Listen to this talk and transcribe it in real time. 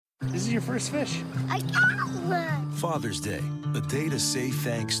This is your first fish. I got one. Father's Day, a day to say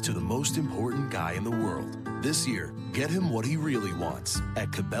thanks to the most important guy in the world. This year, get him what he really wants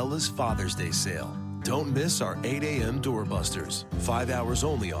at Cabela's Father's Day sale. Don't miss our 8 a.m. doorbusters. 5 hours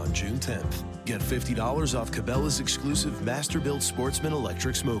only on June 10th. Get $50 off Cabela's exclusive Masterbuilt Sportsman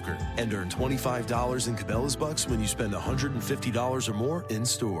electric smoker and earn $25 in Cabela's bucks when you spend $150 or more in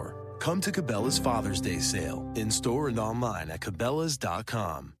store. Come to Cabela's Father's Day sale, in store and online at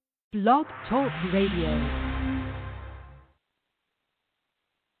Cabela's.com. Blog Talk Radio.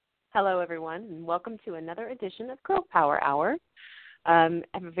 Hello, everyone, and welcome to another edition of Girl Power Hour. I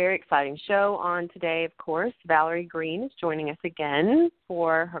have a very exciting show on today, of course. Valerie Greene is joining us again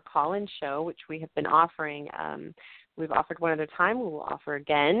for her call-in show, which we have been offering. We've offered one other time. We will offer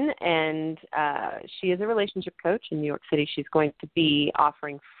again. And she is a relationship coach in New York City. She's going to be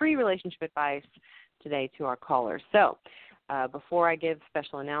offering free relationship advice today to our callers. So before I give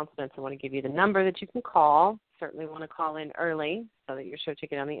special announcements, I want to give you the number that you can call. Certainly want to call in early so that your show to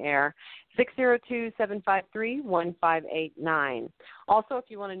get on the air, 602-753-1589. Also, if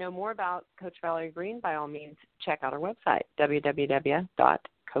you want to know more about Coach Valerie Greene, by all means, check out our website,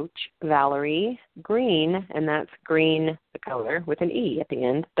 www.coachvaleriegreene, and that's Greene, the color, with an E at the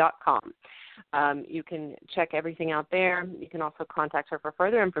end, .com. You can check everything out there. You can also contact her for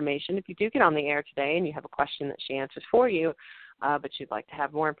further information. If you do get on the air today and you have a question that she answers for you, but you'd like to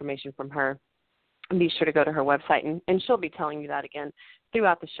have more information from her, be sure to go to her website, and she'll be telling you that again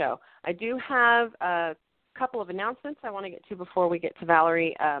throughout the show. I do have a couple of announcements I want to get to before we get to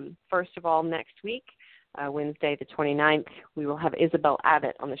Valerie. First of all, next week, Wednesday the 29th, we will have Isabel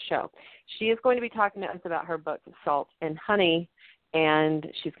Abbott on the show. She is going to be talking to us about her book, Salt and Honey, and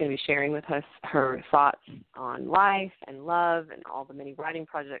she's going to be sharing with us her thoughts on life and love and all the many writing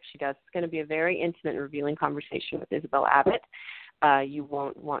projects she does. It's going to be a very intimate and revealing conversation with Isabel Abbott. You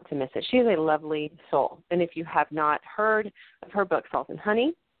won't want to miss it. She is a lovely soul. And if you have not heard of her book, Salt and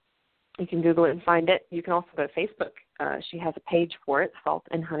Honey, you can Google it and find it. You can also go to Facebook. She has a page for it, Salt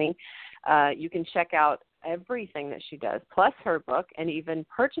and Honey. You can check out everything that she does, plus her book, and even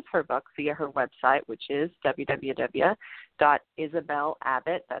purchase her book via her website, which is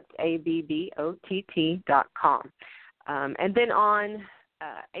www.isabelabbott, that's ABBOTT.com. And then on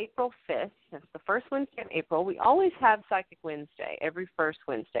April 5th, that's the first Wednesday of April, we always have Psychic Wednesday, every first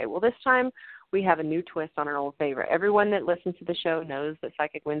Wednesday. Well, this time we have a new twist on our old favorite. Everyone that listens to the show knows that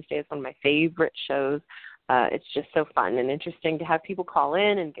Psychic Wednesday is one of my favorite shows. It's just so fun and interesting to have people call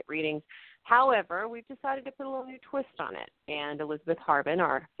in and get readings. However, we've decided to put a little new twist on it, and Elizabeth Harbin,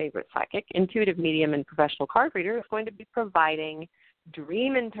 our favorite psychic, intuitive medium, and professional card reader, is going to be providing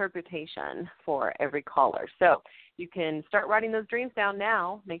dream interpretation for every caller. So you can start writing those dreams down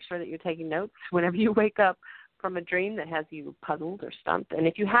now. Make sure that you're taking notes whenever you wake up from a dream that has you puzzled or stumped. And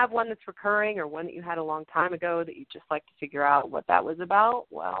if you have one that's recurring or one that you had a long time ago that you'd just like to figure out what that was about,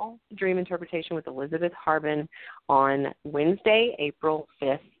 well, dream interpretation with Elizabeth Harbin on Wednesday, April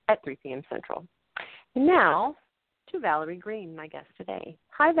 5th at 3 p.m. Central. And now to Valerie Greene, my guest today.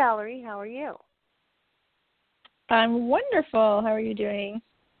 Hi, Valerie. How are you? I'm wonderful. How are you doing?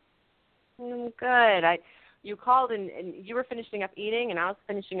 I'm good. You called and you were finishing up eating, and I was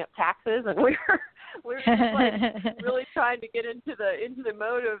finishing up taxes, and we were just like really trying to get into the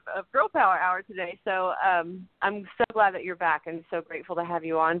mode of Girl Power Hour today. So I'm so glad that you're back, and so grateful to have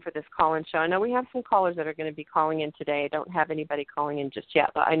you on for this call-in show. I know we have some callers that are going to be calling in today. I don't have anybody calling in just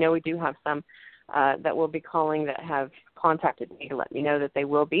yet, but I know we do have some that will be calling that have contacted me to let me know that they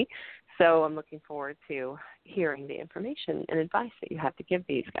will be. So I'm looking forward to hearing the information and advice that you have to give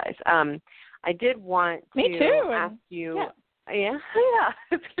these guys. I did want to ask you. Yeah,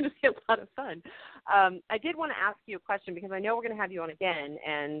 it's going to be a lot of fun. I did want to ask you a question because I know we're going to have you on again,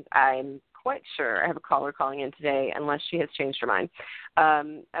 and I'm quite sure I have a caller calling in today, unless she has changed her mind,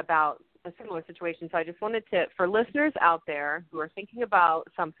 about a similar situation. So I just wanted to, for listeners out there who are thinking about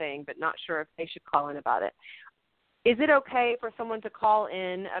something but not sure if they should call in about it, is it okay for someone to call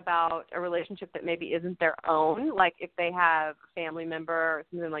in about a relationship that maybe isn't their own, like if they have a family member or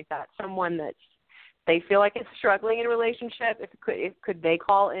something like that, someone that they feel like is struggling in a relationship, could they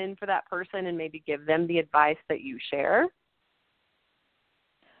call in for that person and maybe give them the advice that you share?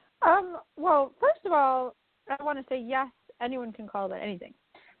 Well, first of all, I want to say yes, anyone can call about anything.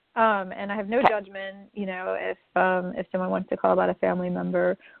 And I have no judgment, if someone wants to call about a family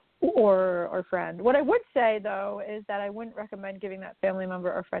member or friend. What I would say, though, is that I wouldn't recommend giving that family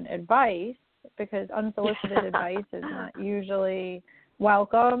member or friend advice, because unsolicited advice is not usually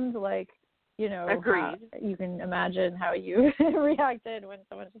welcomed. Agreed. You can imagine how you reacted when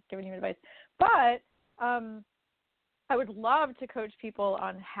someone's just giving you advice. But I would love to coach people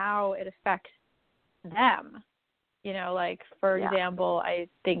on how it affects them. You know, like, for example, I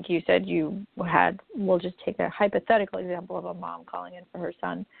think you said you had, we'll just take a hypothetical example of a mom calling in for her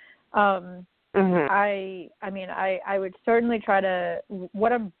son. I mean, I would certainly try to,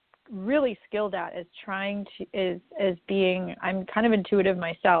 what I'm really skilled at is being, I'm kind of intuitive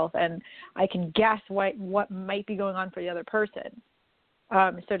myself, and I can guess what might be going on for the other person.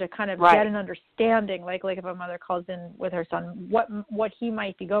 So to kind of get an understanding, like if a mother calls in with her son, what he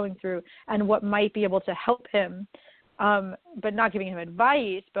might be going through and what might be able to help him, but not giving him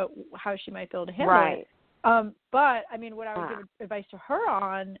advice, but how she might be able to handle it. But I mean, what I would give advice to her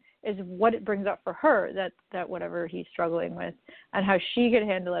on is what it brings up for her, that whatever he's struggling with, and how she could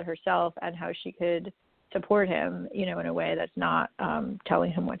handle it herself, and how she could support him, you know, in a way that's not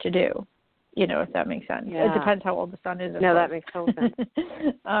telling him what to do. You know, if that makes sense. It depends how old the son is. No, that makes total sense. If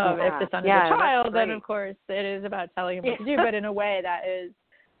the son is a child, then of course it is about telling him what to do, but in a way that is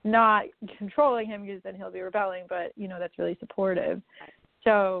not controlling him, because then he'll be rebelling, but, you know, that's really supportive.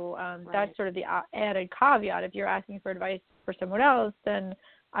 So that's sort of the added caveat. If you're asking for advice for someone else, then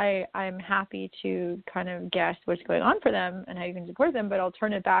I'm happy to kind of guess what's going on for them and how you can support them, but I'll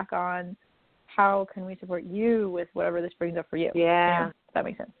turn it back on how can we support you with whatever this brings up for you. Yeah. You know, if that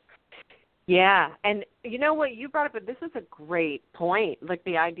makes sense. Yeah, and you know what you brought up, but this is a great point, like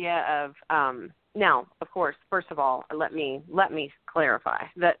the idea of, now, of course, first of all, let me clarify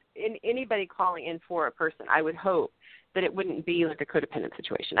that anybody calling in for a person, I would hope that it wouldn't be like a codependent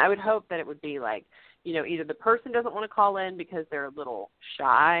situation. I would hope that it would be like, you know, either the person doesn't want to call in because they're a little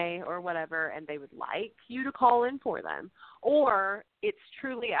shy or whatever, and they would like you to call in for them, or it's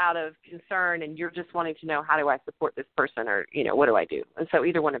truly out of concern and you're just wanting to know, how do I support this person, or, you know, what do I do? And so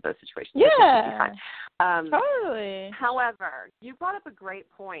either one of those situations would be fine. Totally. However, you brought up a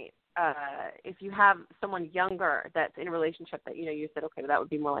great point. If you have someone younger that's in a relationship that, you know, you said, okay, well, that would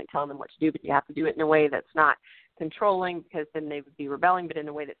be more like telling them what to do, but you have to do it in a way that's not controlling, because then they would be rebelling, but in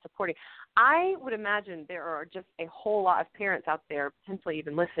a way that's supporting. I would imagine there are just a whole lot of parents out there, potentially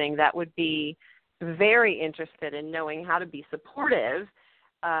even listening, that would be very interested in knowing how to be supportive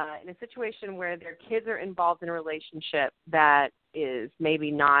in a situation where their kids are involved in a relationship that is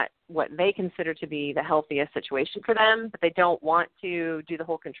maybe not what they consider to be the healthiest situation for them, but they don't want to do the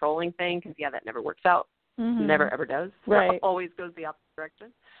whole controlling thing, because, that never works out. Never, ever does. Right. It always goes the opposite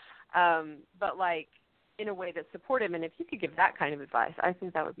direction. But, like, in a way that's supportive, and if you could give that kind of advice, I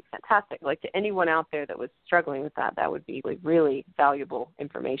think that would be fantastic. Like, to anyone out there that was struggling with that, that would be like really valuable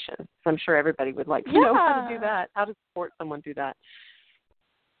information. So I'm sure everybody would like to know how to do that, how to support someone do that.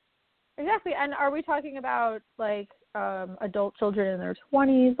 Exactly. And are we talking about, like, adult children in their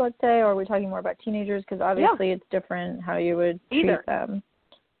 20s, let's say, or are we talking more about teenagers? Because obviously it's different how you would treat them.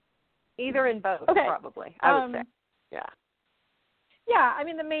 Either and both, probably, I would say. Yeah. Yeah, I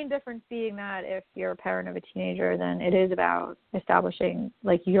mean, the main difference being that if you're a parent of a teenager, then it is about establishing,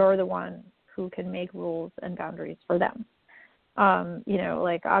 like, you're the one who can make rules and boundaries for them. You know,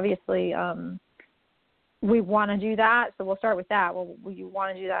 like, obviously, we want to do that, so we'll start with that. Well, you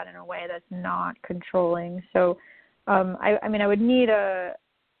want to do that in a way that's not controlling. So, I mean, I would need a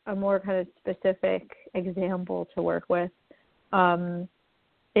more kind of specific example to work with.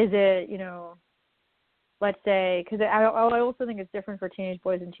 Is it, you know, let's say, because I also think it's different for teenage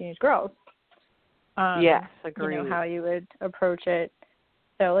boys and teenage girls. Yes, agreed. You know, how you would approach it.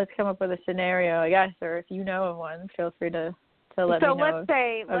 So let's come up with a scenario, I guess, or if you know of one, feel free to let me know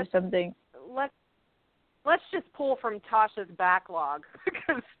of something. Let's just pull from Tasha's backlog,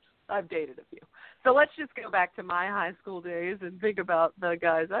 because I've dated a few. So let's just go back to my high school days and think about the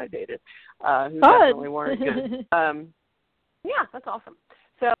guys I dated who definitely weren't good. Yeah, that's awesome.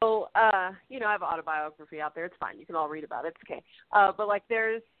 So, you know, I have an autobiography out there. It's fine. You can all read about it. It's okay. But, like,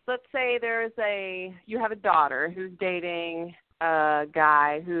 let's say you have a daughter who's dating a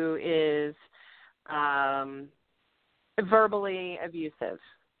guy who is verbally abusive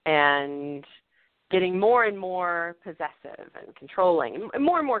and getting more and more possessive and controlling, and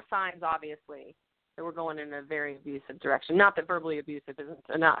more signs, obviously, that we're going in a very abusive direction. Not that verbally abusive isn't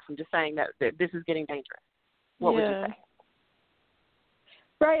enough. I'm just saying that this is getting dangerous. What would you say?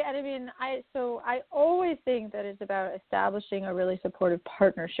 Right, and I mean, I always think that it's about establishing a really supportive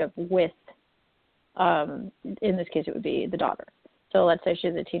partnership with, in this case, it would be the daughter. So let's say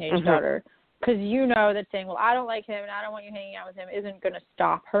she's a teenage daughter, because you know that saying, well, I don't like him and I don't want you hanging out with him isn't going to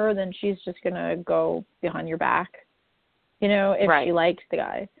stop her. Then she's just going to go behind your back, you know, if she likes the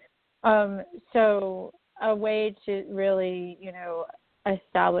guy. So a way to really, you know,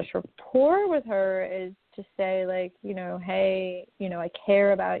 establish rapport with her is to say, like, you know, hey, you know, I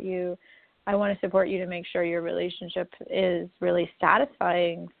care about you. I want to support you to make sure your relationship is really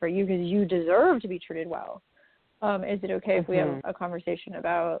satisfying for you because you deserve to be treated well. Is it okay if we have a conversation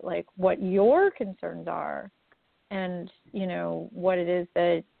about, like, what your concerns are and, you know, what it is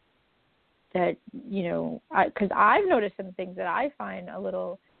that you know, because I've noticed some things that I find a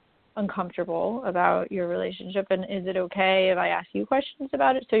little uncomfortable about your relationship, and is it okay if I ask you questions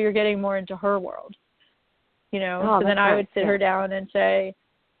about it? So you're getting more into her world, you know. So then I would sit her down and say,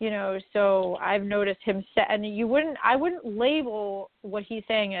 you know, so I've noticed him and I wouldn't label what he's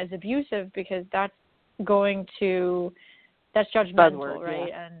saying as abusive because that's judgmental, buzzword, right?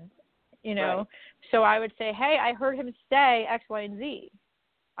 Yeah. And, you know, so I would say, hey, I heard him say X, Y, and Z.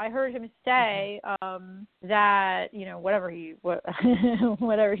 I heard him say that, you know, whatever he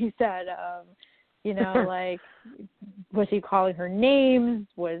said, you know, like, was he calling her names?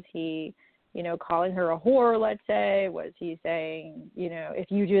 Was he, you know, calling her a whore, let's say? Was he saying, you know,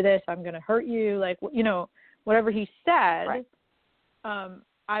 if you do this, I'm going to hurt you? Like, you know, whatever he said,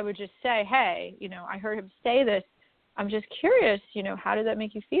 I would just say, hey, you know, I heard him say this. I'm just curious, you know, how did that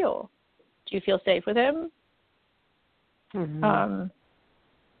make you feel? Do you feel safe with him?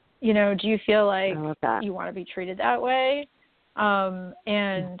 You know, do you feel like you want to be treated that way?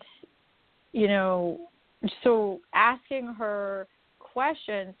 And, you know, so asking her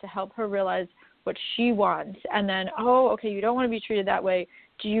questions to help her realize what she wants. And then, you don't want to be treated that way.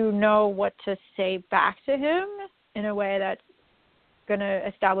 Do you know what to say back to him in a way that's going to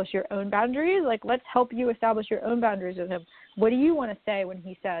establish your own boundaries? Like, let's help you establish your own boundaries with him. What do you want to say when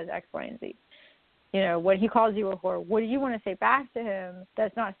he says X, Y, and Z? You know, when he calls you a whore, what do you want to say back to him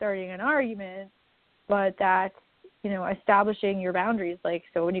that's not starting an argument, but that's, you know, establishing your boundaries? Like,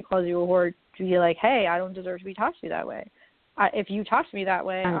 so when he calls you a whore, to be like, hey, I don't deserve to be talked to that way. If you talk to me that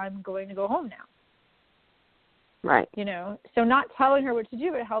way, I'm going to go home now. Right. You know, so not telling her what to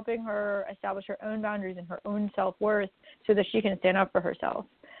do, but helping her establish her own boundaries and her own self-worth so that she can stand up for herself.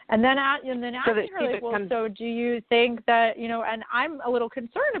 And then asking her, like, well, so do you think that, you know, and I'm a little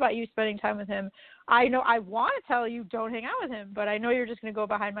concerned about you spending time with him. I know I want to tell you don't hang out with him, but I know you're just going to go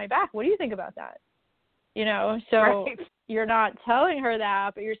behind my back. What do you think about that? You know, so you're not telling her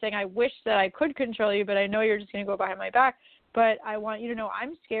that, but you're saying, I wish that I could control you, but I know you're just going to go behind my back. But I want you to know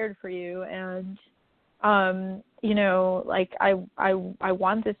I'm scared for you. And, you know, like, I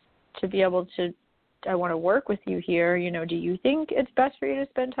want this to be able to, I want to work with you here. You know, do you think it's best for you to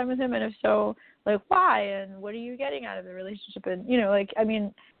spend time with him? And if so, like, why? And what are you getting out of the relationship? And, you know, like, I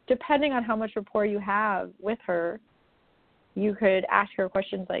mean, depending on how much rapport you have with her, you could ask her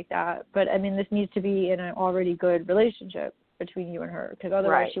questions like that. But, I mean, this needs to be in an already good relationship between you and her, because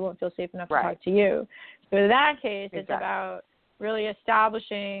otherwise she won't feel safe enough to talk to you. So in that case, it's about really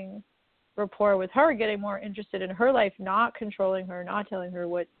establishing rapport with her, getting more interested in her life, not controlling her, not telling her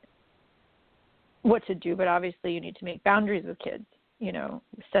what to do. But obviously you need to make boundaries with kids, you know,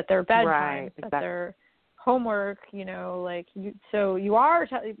 set their bedtime, set their homework, you know, like,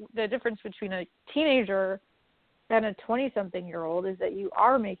 the difference between a teenager and a 20-something-year-old is that you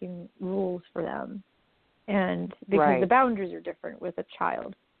are making rules for them. And because the boundaries are different with a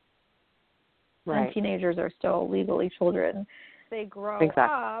child. And teenagers are still legally children. They grow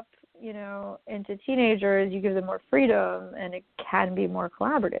up, you know, into teenagers, you give them more freedom, and it can be more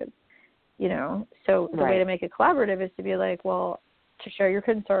collaborative, you know. So the way to make it collaborative is to be like, well, to share your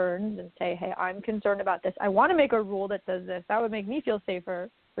concerns and say, hey, I'm concerned about this. I want to make a rule that says this. That would make me feel safer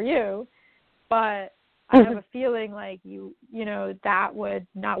for you. But I have a feeling like you know, that would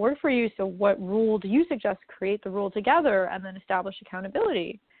not work for you. So what rule do you suggest? Create the rule together and then establish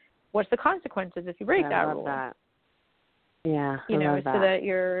accountability. What's the consequences if you break that rule? That. Yeah, you know, so that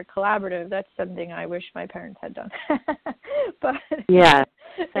you're collaborative. That's something I wish my parents had done. But yeah,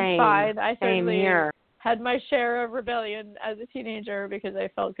 it's fine. I certainly had my share of rebellion as a teenager because I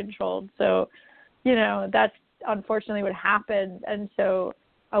felt controlled. So, you know, that's unfortunately what happened. And so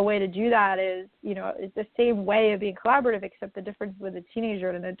a way to do that is, you know, it's the same way of being collaborative, except the difference with a teenager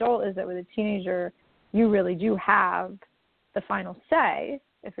and an adult is that with a teenager, you really do have the final say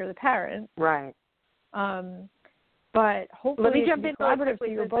if you're the parent. Right. But hopefully let me jump in collaborative so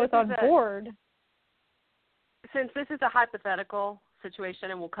you're both on board. Since this is a hypothetical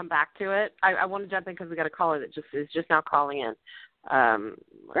situation and we'll come back to it, I want to jump in because we got a caller that is just now calling in.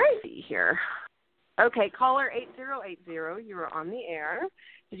 Let's see here. Okay, caller 8080, you are on the air.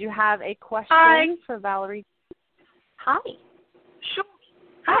 Did you have a question for Valerie? Hi. Sure.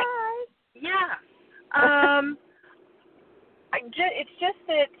 Hi. Yeah. It's just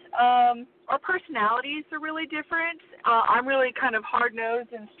that our personalities are really different. I'm really kind of hard-nosed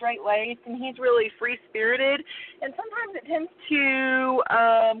and straight-laced, and he's really free-spirited. And sometimes it tends to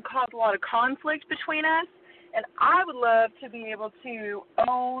cause a lot of conflict between us. And I would love to be able to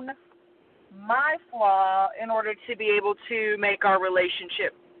own my flaw in order to be able to make our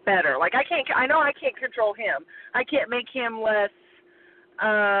relationship better. Like I know I can't control him. I can't make him less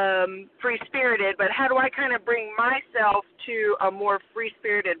free-spirited, but how do I kind of bring myself to a more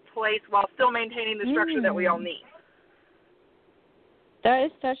free-spirited place while still maintaining the structure that we all need? That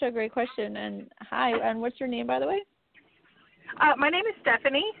is such a great question. And hi, and what's your name, by the way? My name is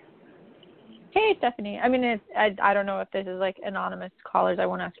Stephanie. Hey, Stephanie. I mean, I don't know if this is like anonymous callers. I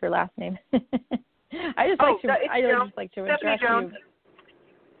won't ask your last name. I just like to address you.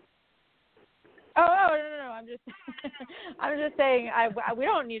 Oh, no. I'm just saying we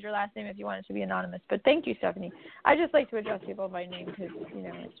don't need your last name if you want it to be anonymous. But thank you, Stephanie. I just like to address people by name because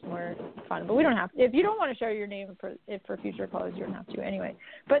it's more fun. But we don't have to. If you don't want to share your name for future callers, you don't have to anyway.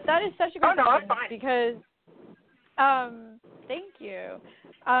 But that is such a good question I'm fine. Because thank you.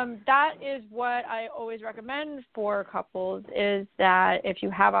 That is what I always recommend for couples is that if you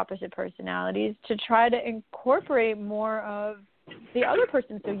have opposite personalities, to try to incorporate more of the other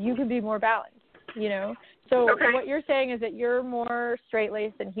person so you can be more balanced, So okay. What you're saying is that you're more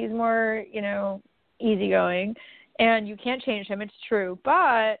straight-laced and he's more, easygoing, and you can't change him. It's true.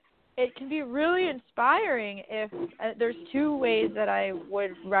 But it can be really inspiring if there's two ways that I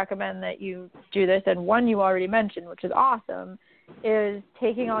would recommend that you do this, and one you already mentioned, which is awesome, is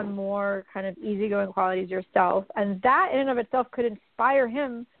taking on more kind of easygoing qualities yourself, and that in and of itself could inspire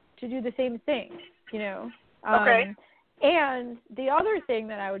him to do the same thing, Okay. And the other thing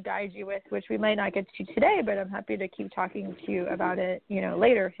that I would guide you with, which we might not get to today, but I'm happy to keep talking to you about it,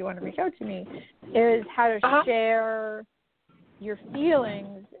 later if you want to reach out to me, is how to share your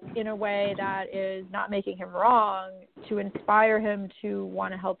feelings in a way that is not making him wrong, to inspire him to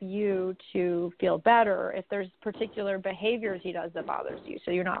want to help you to feel better if there's particular behaviors he does that bothers you,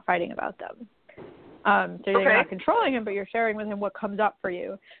 so you're not fighting about them. You're not controlling him, but you're sharing with him what comes up for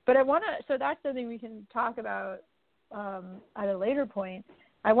you. But so that's something we can talk about at a later point.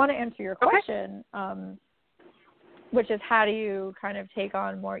 I want to answer your question, which is how do you kind of take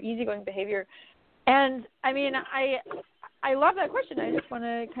on more easygoing behavior? And, I mean, I love that question. I just want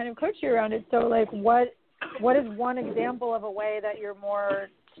to kind of coach you around it. So, like, what is one example of a way that you're more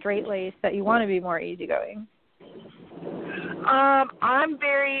straight-laced, that you want to be more easygoing? I'm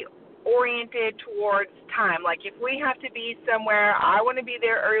very oriented towards time. Like, if we have to be somewhere, I want to be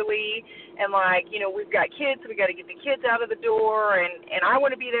there early. And, like, we've got kids, so we got to get the kids out of the door. And I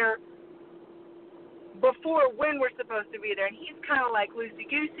want to be there before when we're supposed to be there, and he's kind of like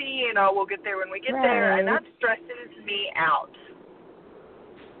loosey-goosey, we'll get there when we get there, and that stresses me out.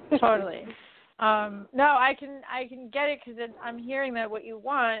 Totally. No, I can get it because I'm hearing that what you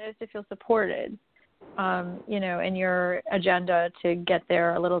want is to feel supported, in your agenda to get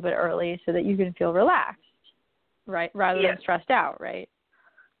there a little bit early so that you can feel relaxed, right, rather than stressed out, right?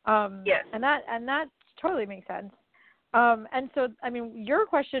 Yes. And that totally makes sense. And so, I mean, your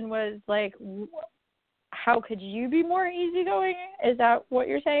question was like, how could you be more easygoing? Is that what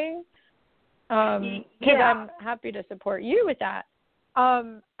you're saying? Because I'm happy to support you with that.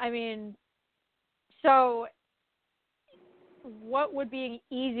 I mean, so what would being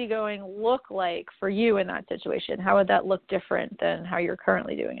easygoing look like for you in that situation? How would that look different than how you're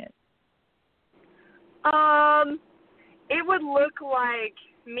currently doing it? It would look like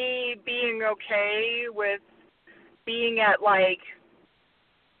me being okay with being at, like,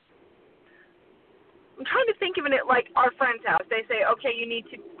 I'm trying to think of it like our friend's house. They say, okay,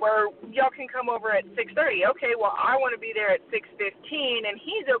 y'all can come over at 6:30. Okay, well, I want to be there at 6:15, and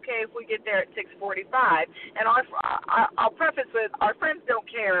he's okay if we get there at 6:45. And I'll preface with, our friends don't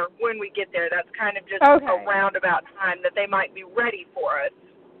care when we get there. That's kind of just a roundabout time that they might be ready for us.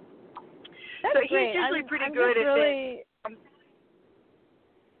 That's so he's great. usually pretty good at this.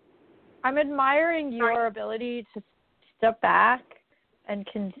 I'm admiring your ability to step back and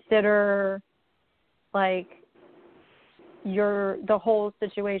consider, like, the whole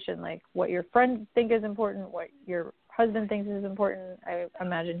situation, like what your friends think is important, what your husband thinks is important. I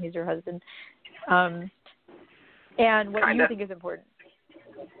imagine he's your husband, and what you think is important.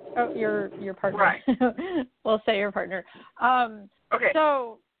 Oh, your partner. Right. We'll say your partner. Okay.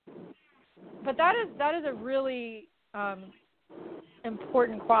 So, but that is a really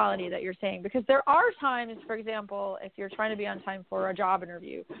important quality that you're saying, because there are times, for example, if you're trying to be on time for a job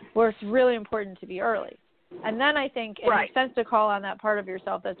interview, where it's really important to be early. And then I think it makes sense to call on that part of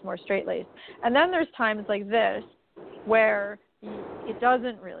yourself that's more straight-laced. And then there's times like this where, it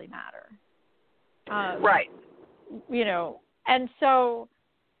doesn't really matter. Right. You know, and so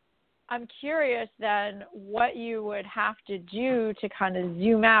I'm curious then what you would have to do to kind of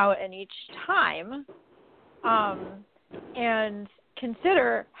zoom out in each time, and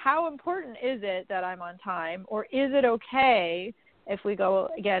consider how important is it that I'm on time, or is it okay if we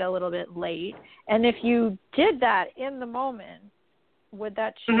get a little bit late? And if you did that in the moment, would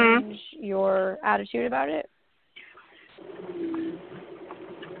that change your attitude about it?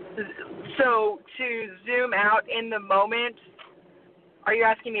 So to zoom out in the moment, are you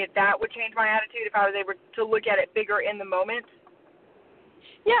asking me if that would change my attitude if I was able to look at it bigger in the moment?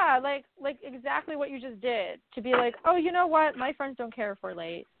 Yeah, like exactly what you just did. To be like, oh, you know what? My friends don't care if we're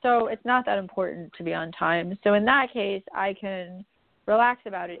late, so it's not that important to be on time. So in that case, I can relax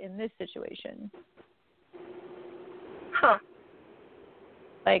about it in this situation. Huh.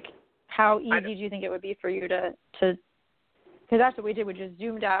 Like, how easy do you think it would be for you to because that's what we did. We just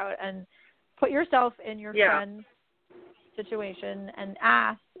zoomed out and put yourself in your friend's situation and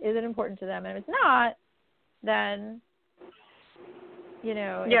ask, is it important to them? And if it's not, then, you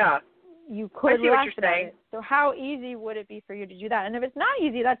know, you could relax about it. So how easy would it be for you to do that? And if it's not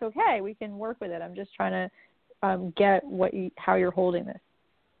easy, that's okay. We can work with it. I'm just trying to get how you're holding this.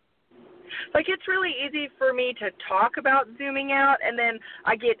 Like, it's really easy for me to talk about zooming out, and then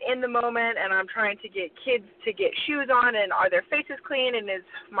I get in the moment, and I'm trying to get kids to get shoes on, and are their faces clean, and is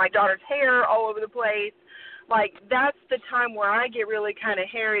my daughter's hair all over the place. Like, that's the time where I get really kind of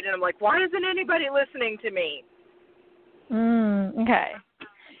harried, and I'm like, why isn't anybody listening to me? Okay.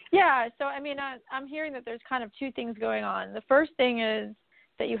 Yeah, so, I mean, I'm hearing that there's kind of two things going on. The first thing is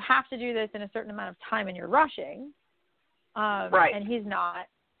that you have to do this in a certain amount of time, and you're rushing, right. And he's not.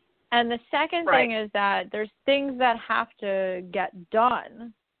 And the second thing is that there's things that have to get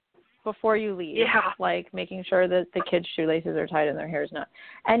done before you leave, like making sure that the kids' shoelaces are tied and their hair is not.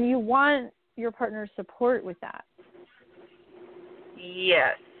 And you want your partner's support with that.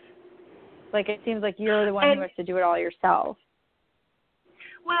 Yes. Like, it seems like you're the one who has to do it all yourself.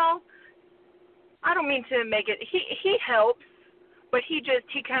 Well, I don't mean to make it, he helps, but he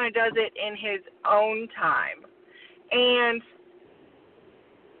kind of does it in his own time. And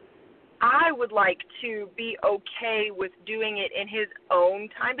I would like to be okay with doing it in his own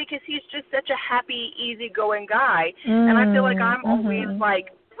time because he's just such a happy, easygoing guy. And I feel like I'm always, like,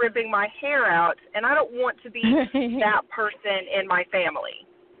 ripping my hair out, and I don't want to be that person in my family.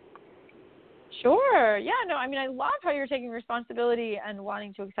 Sure. Yeah, no, I mean, I love how you're taking responsibility and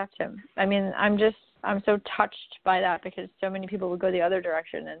wanting to accept him. I mean, I'm so touched by that because so many people would go the other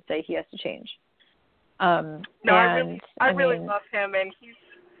direction and say he has to change. No, I really love him, and he's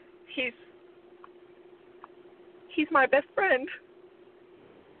my best friend.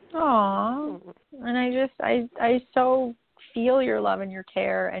 Aw. And I so feel your love and your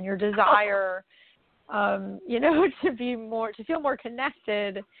care and your desire, you know, to feel more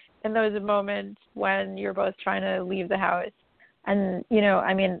connected in those moments when you're both trying to leave the house. And, you know,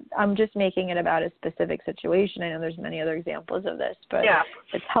 I mean, I'm just making it about a specific situation. I know there's many other examples of this, but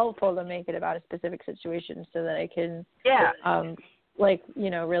it's helpful to make it about a specific situation so that I can, like, you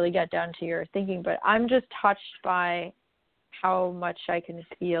know, really get down to your thinking. But I'm just touched by how much I can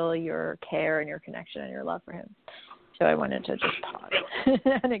feel your care and your connection and your love for him. So I wanted to just pause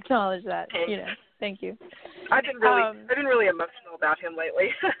and acknowledge that. You know, thank you. I've been really emotional about him lately.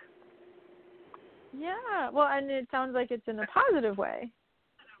 Yeah, well, and it sounds like it's in a positive way.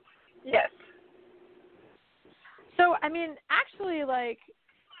 Yes. So, I mean, actually, like,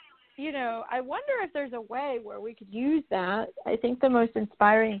 you know, I wonder if there's a way where we could use that. I think the most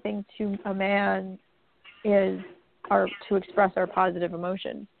inspiring thing to a man is to express our positive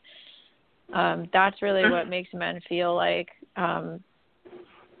emotions. That's really what makes men feel like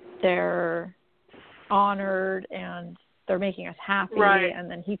they're honored and they're making us happy, and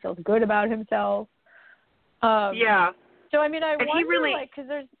then he feels good about himself. So, I mean, I wonder, like, because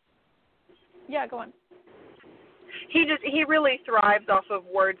there's... Yeah, go on. He really thrives off of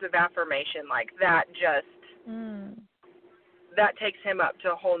words of affirmation. Like, that that takes him up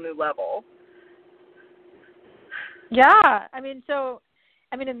to a whole new level. Yeah, I mean,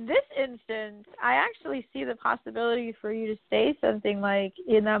 in this instance, I actually see the possibility for you to say something like,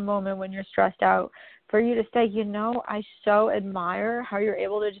 in that moment when you're stressed out, for you to say, you know, I so admire how you're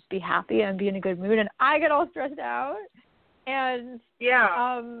able to just be happy and be in a good mood, and I get all stressed out. And,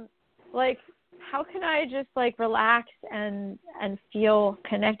 like, how can I just, like, relax and feel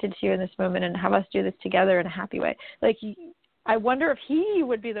connected to you in this moment and have us do this together in a happy way? Like, I wonder if he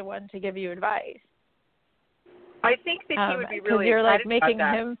would be the one to give you advice. I think that he would be really you're like excited making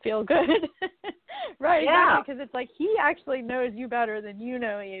about that. him feel good. Right, Yeah. exactly, because it's like he actually knows you better than you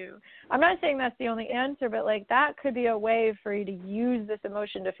know you. I'm not saying that's the only answer, but like that could be a way for you to use this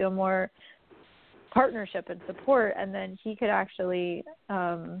emotion to feel more partnership and support, and then he could actually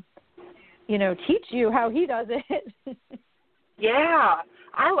teach you how he does it. Yeah,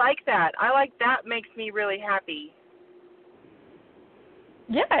 I like that. That makes me really happy.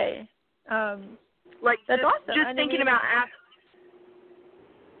 Yay. Like that's awesome. Just and thinking about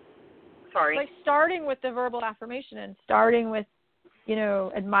Sorry. Like starting with the verbal affirmation and starting with,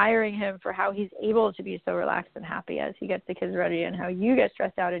 admiring him for how he's able to be so relaxed and happy as he gets the kids ready, and how you get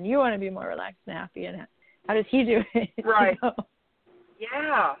stressed out and you want to be more relaxed and happy, and how does he do it? Right.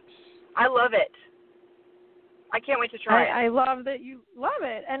 Yeah. I love it. I can't wait to try it. I love that you love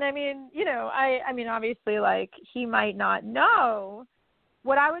it. And I mean, obviously, like, he might not know.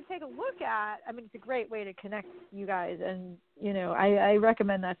 What I would take a look at, it's a great way to connect you guys, and, I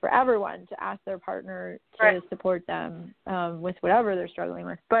recommend that for everyone, to ask their partner to support them with whatever they're struggling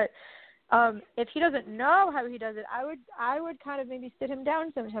with. But if he doesn't know how he does it, I would kind of maybe sit him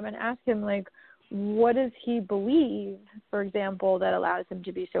down sometime and ask him, like, what does he believe, for example, that allows him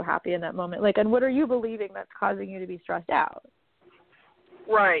to be so happy in that moment? Like, and what are you believing that's causing you to be stressed out?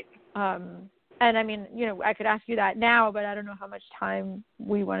 Right. And I could ask you that now, but I don't know how much time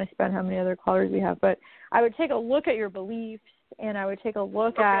we want to spend, how many other callers we have. But I would take a look at your beliefs, and I would take a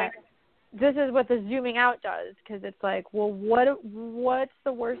look at, this is what the zooming out does, because it's like, well, what's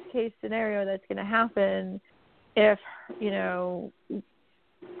the worst case scenario that's going to happen if,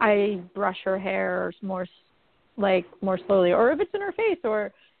 I brush her hair more slowly, or if it's in her face,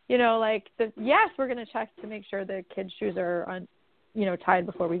 or, yes, we're going to check to make sure the kids' shoes are tied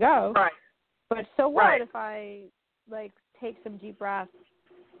before we go. Right. But so what if I, take some deep breaths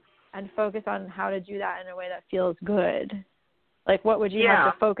and focus on how to do that in a way that feels good? Like, what would you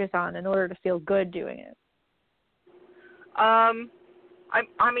have to focus on in order to feel good doing it?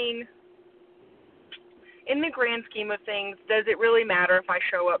 In the grand scheme of things, does it really matter if I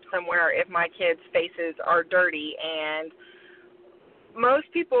show up somewhere if my kids' faces are dirty? And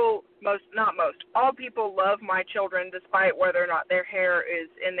all people love my children despite whether or not their hair is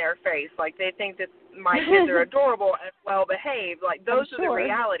in their face. Like, they think that my kids are adorable and well-behaved. Like, those are the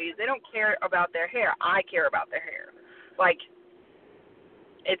realities. They don't care about their hair. I care about their hair. Like,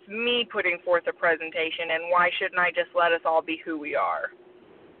 it's me putting forth a presentation, and why shouldn't I just let us all be who we are?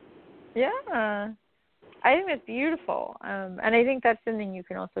 Yeah. I think that's beautiful. And I think that's something you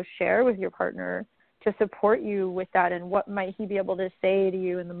can also share with your partner to support you with that, and what might he be able to say to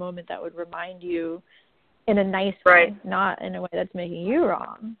you in the moment that would remind you in a nice way, not in a way that's making you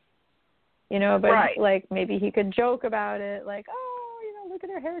wrong. But like, maybe he could joke about it, like, oh, look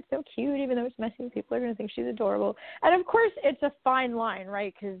at her hair, it's so cute, even though it's messy, people are going to think she's adorable. And of course it's a fine line,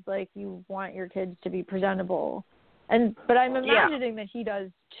 right? Because like, you want your kids to be presentable, but I'm imagining that he does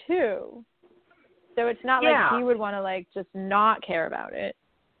too. So it's not like he would want to, like, just not care about it.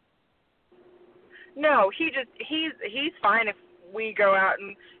 No, he's fine if we go out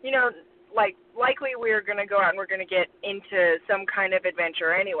and, likely we're going to go out and we're going to get into some kind of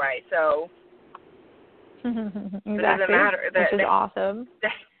adventure anyway, so exactly. It doesn't matter. Which is awesome.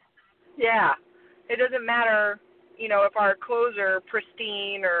 Yeah. It doesn't matter, if our clothes are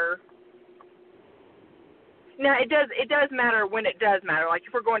pristine or... No, it does matter when it does matter. Like,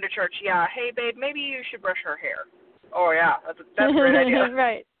 if we're going to church, hey, babe, maybe you should brush her hair. Oh, yeah, that's a great idea.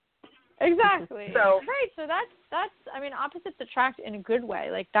 Right. Exactly. So that's opposites attract in a good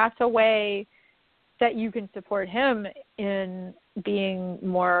way. Like, that's a way that you can support him in being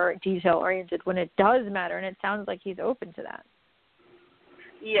more detail-oriented when it does matter, and it sounds like he's open to that.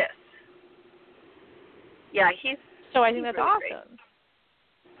 Yes. Yeah, So I think that's really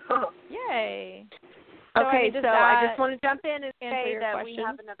awesome. Yay. So, okay, I just want to jump in and say that questions. we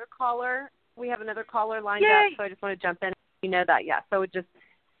have another caller. We have another caller lined Yay. up, so I just want to jump in. You know that, So just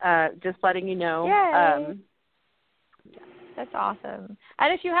letting you know. Yay. That's awesome.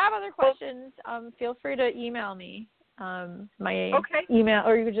 And if you have other questions, feel free to email me. My email,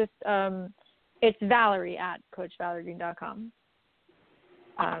 or you could just, it's Valerie at CoachValerieGreene.com.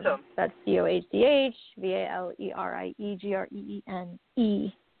 Awesome. That's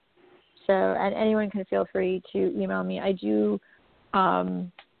CoachValerieGreene. So, and anyone can feel free to email me. I do have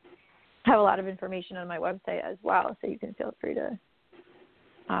a lot of information on my website as well, so you can feel free to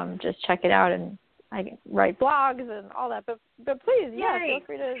just check it out, and I can write blogs and all that. But please, feel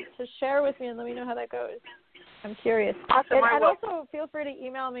free to share with me and let me know how that goes. I'm curious. Awesome. And also feel free to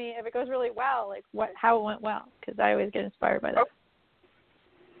email me if it goes really well, like how it went well, because I always get inspired by that.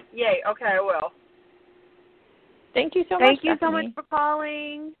 Yay. Okay, I will. Thank you so much, Thank you so much Stephanie. for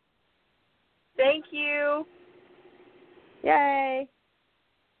calling. Thank you. Yay.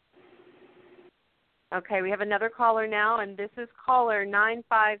 Okay, we have another caller now, and this is caller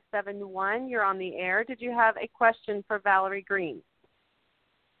 9571. You're on the air. Did you have a question for Valerie Greene?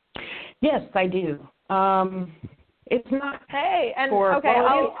 Yes, I do. It's not. Hey, and for, okay,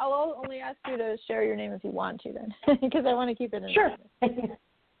 well, I'll only ask you to share your name if you want to then, because I want to keep it in. Sure.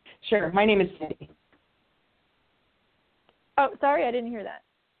 Sure. My name is Cindy. Oh, sorry, I didn't hear that.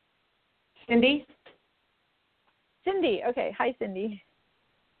 Cindy? Cindy. Okay. Hi, Cindy.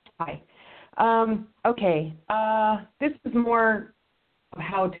 Hi. Okay. This is more of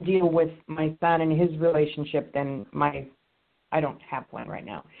how to deal with my son and his relationship than I don't have one right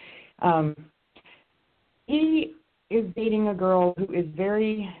now. He is dating a girl who is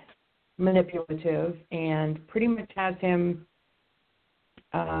very manipulative and pretty much has him,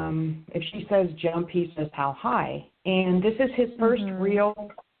 if she says jump, he says how high. And this is his first real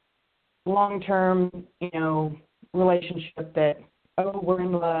long-term, relationship that, we're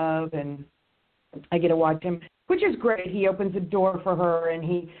in love and I get to watch him, which is great. He opens the door for her and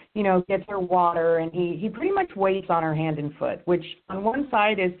he, gets her water and he pretty much waits on her hand and foot, which on one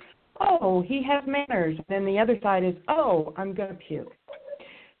side is, oh, he has manners. And then the other side is, oh, I'm going to puke.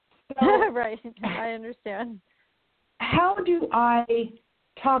 So, right. I understand. How do I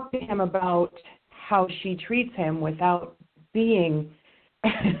talk to him about how she treats him without being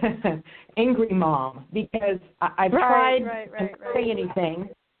angry mom? Because I've tried to say anything,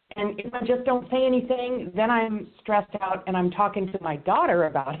 and if I just don't say anything, then I'm stressed out and I'm talking to my daughter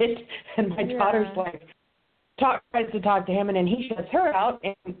about it, and my daughter's like, tries to talk to him, and then he shuts her out,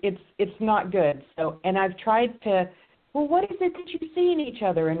 and it's not good. So, and I've tried to, well, what is it that you see in each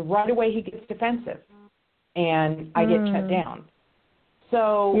other? And right away he gets defensive, and I get shut down.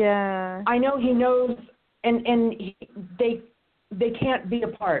 So I know he knows, and they can't be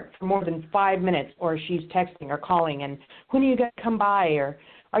apart for more than 5 minutes, or she's texting or calling, and when are you going to come by, or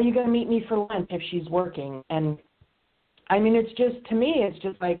are you going to meet me for lunch if she's working? And I mean, it's just, to me, it's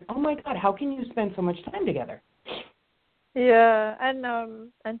just like, oh my God, how can you spend so much time together? Yeah, and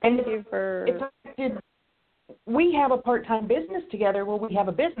thank you for. We have a part-time business together. Well, we have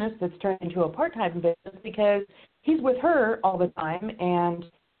a business that's turned into a part-time business because he's with her all the time. And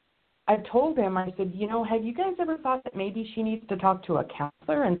I've told him, I said, have you guys ever thought that maybe she needs to talk to a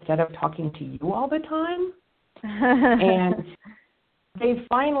counselor instead of talking to you all the time? And they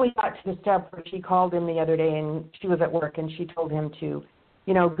finally got to the step where she called him the other day, and she was at work, and she told him to,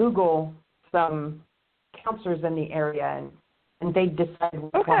 Google some counselors in the area, and they decided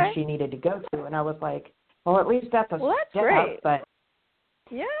which one she needed to go to. And I was like, well, at least that's a step great. up, but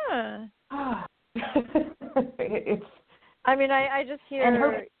yeah. It's. I mean, I just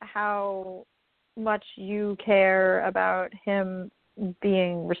hear how much you care about him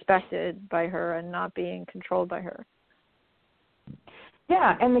being respected by her and not being controlled by her.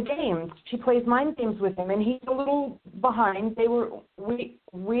 Yeah, and the games. She plays mind games with him, and he's a little behind.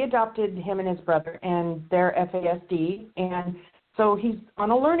 We adopted him and his brother, and they're FASD, and so he's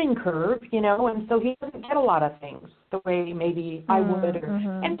on a learning curve, and so he doesn't get a lot of things the way maybe I would,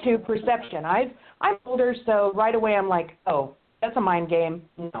 and to perception. I'm older, so right away I'm like, oh, that's a mind game.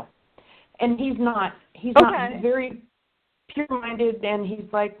 No. And he's not. He's not. He's very pure-minded, and he's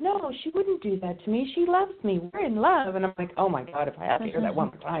like, no, she wouldn't do that to me. She loves me. We're in love. And I'm like, oh, my God, if I have to hear that one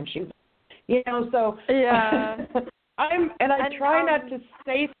more time, so. Yeah. I try not to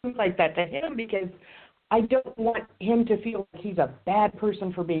say things like that to him because I don't want him to feel like he's a bad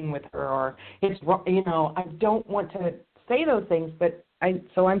person for being with her, or it's, I don't want to say those things, but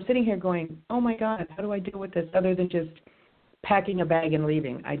so I'm sitting here going, oh my God, how do I deal with this other than just packing a bag and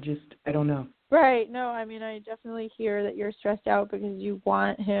leaving? I don't know. Right. No, I mean, I definitely hear that you're stressed out because you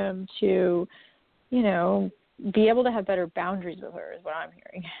want him to, be able to have better boundaries with her is what I'm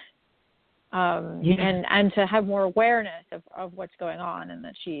hearing. And to have more awareness of what's going on and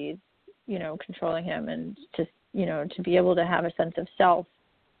that she's, controlling him, and to, to be able to have a sense of self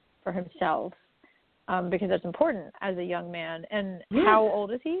for himself, because that's important as a young man. And how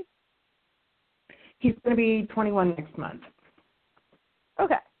old is he? He's going to be 21 next month.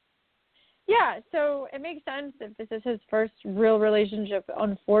 Okay. Yeah, so it makes sense if this is his first real relationship.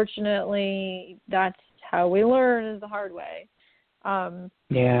 Unfortunately, that's how we learn, is the hard way.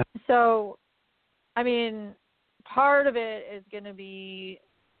 Yeah. So, I mean, part of it is going to be,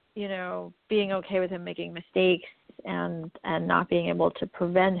 being okay with him making mistakes and not being able to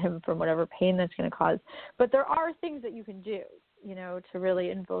prevent him from whatever pain that's going to cause. But there are things that you can do, to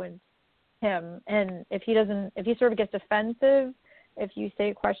really influence him. And if he sort of gets defensive, if you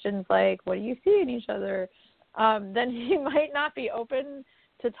say questions like, what do you see in each other? then he might not be open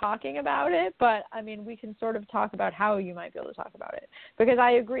to talking about it. But, I mean, we can sort of talk about how you might be able to talk about it. Because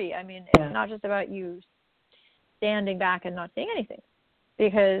I agree. I mean, it's not just about you standing back and not saying anything.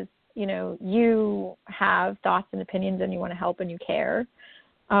 Because, you know, you have thoughts and opinions and you want to help and you care.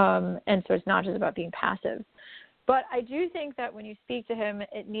 And so it's not just about being passive. But I do think that when you speak to him,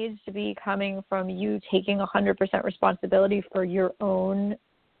 it needs to be coming from you taking 100% responsibility for your own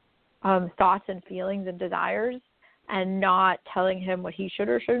thoughts and feelings and desires, and not telling him what he should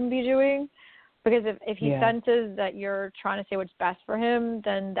or shouldn't be doing. Because if he senses that you're trying to say what's best for him,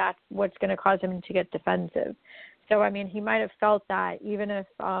 then that's what's going to cause him to get defensive. So, I mean, he might have felt that even if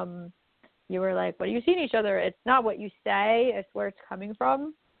you were like, what do you see in each other? It's not what you say, it's where it's coming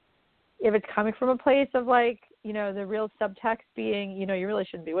from. If it's coming from a place of, like, you know, the real subtext being, you know, you really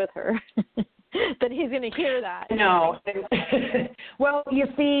shouldn't be with her, then he's going to hear that. No. Well, you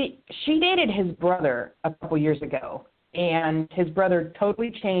see, she dated his brother a couple years ago, and his brother totally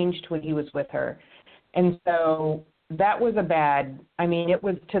changed when he was with her. And so that was it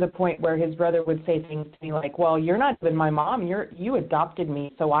was to the point where his brother would say things to me like, well, you're not even my mom. You adopted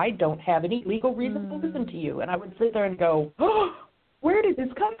me, so I don't have any legal reason to listen to you. And I would sit there and go, oh, where did this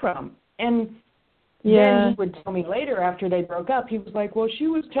come from? And then he would tell me later after they broke up, he was like, well, she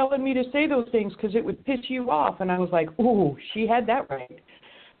was telling me to say those things because it would piss you off. And I was like, ooh, she had that right.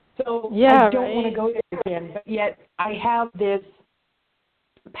 So I don't want to go there again. But yet I have this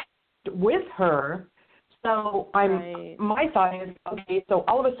with her. So my thought is, okay, so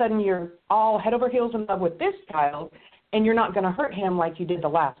all of a sudden you're all head over heels in love with this child, and you're not going to hurt him like you did the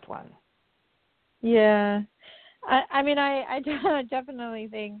last one. Yeah. I mean, I definitely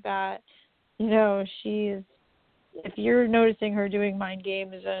think that, you know, if you're noticing her doing mind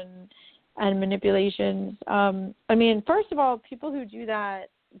games and manipulations, I mean, first of all, people who do that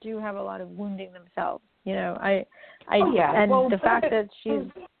do have a lot of wounding themselves, you know. The fact that she's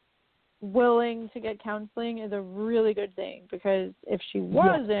willing to get counseling is a really good thing, because if she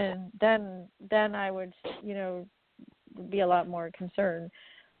wasn't, then I would, you know, be a lot more concerned.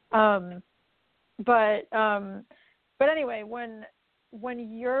 But anyway, when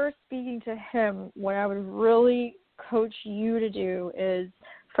you're speaking to him, what I would really coach you to do is,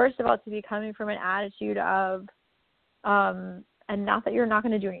 first of all, to be coming from an attitude of, and not that you're not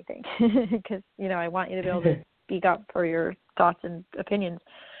going to do anything, because, you know, I want you to be able to speak up for your thoughts and opinions.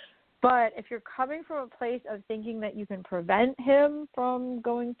 But if you're coming from a place of thinking that you can prevent him from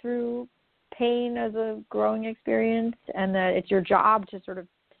going through pain as a growing experience, and that it's your job to sort of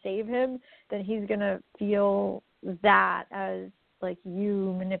save him, then he's going to feel that as like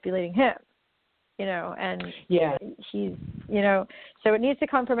you manipulating him, you know, and he's, you know, so it needs to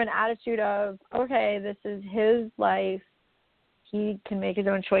come from an attitude of, okay, this is his life. He can make his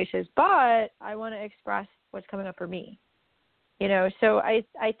own choices, but I want to express what's coming up for me, you know? So I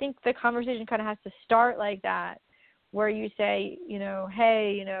think the conversation kind of has to start like that, where you say, you know,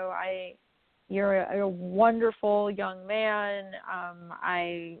 hey, you know, you're a wonderful young man.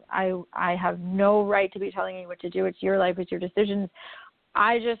 I have no right to be telling you what to do. It's your life. It's your decisions.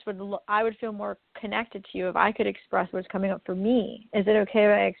 I would feel more connected to you if I could express what's coming up for me. Is it okay if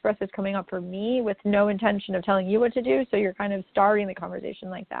I express what's coming up for me with no intention of telling you what to do? So you're kind of starting the conversation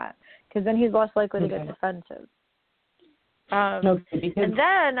like that, because then he's less likely to get defensive. Because, and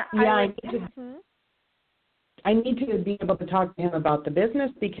then I need to be able to talk to him about the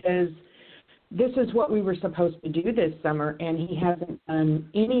business, because this is what we were supposed to do this summer, and he hasn't done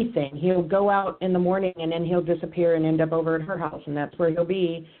anything. He'll go out in the morning, and then he'll disappear and end up over at her house, and that's where he'll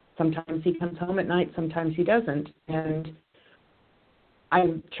be. Sometimes he comes home at night, sometimes he doesn't. And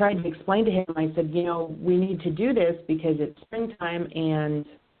I tried to explain to him, I said, you know, we need to do this because it's springtime, and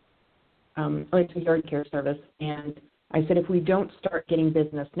it's a yard care service. And I said, if we don't start getting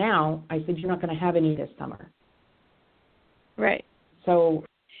business now, I said, you're not going to have any this summer. Right. So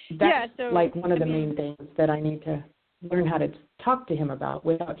that's like one of the main things that I need to learn how to talk to him about,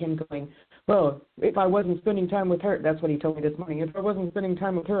 without him going, well, if I wasn't spending time with her, that's what he told me this morning, if I wasn't spending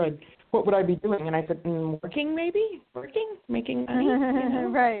time with her, what would I be doing? And I said, working maybe? Making money? You know?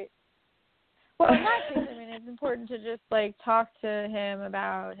 Right. Well, in that case, I mean, it's important to just, like, talk to him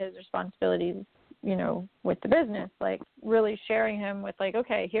about his responsibilities, you know, with the business, like really sharing him with, like,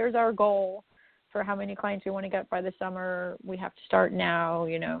 okay, here's our goal for how many clients we want to get by the summer. We have to start now,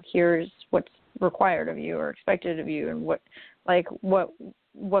 you know, here's what's required of you or expected of you, and what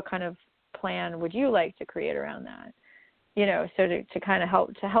kind of plan would you like to create around that, you know, so to kind of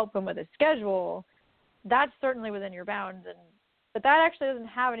help him with his schedule. That's certainly within your bounds, but that actually doesn't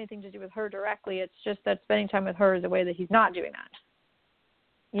have anything to do with her directly. It's just that spending time with her is a way that he's not doing that.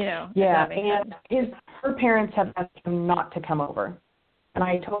 Yeah, That makes sense. her parents have asked him not to come over. And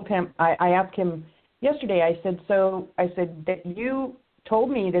I told him, I asked him yesterday, I said that you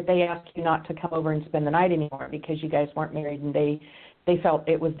told me that they asked you not to come over and spend the night anymore because you guys weren't married and they felt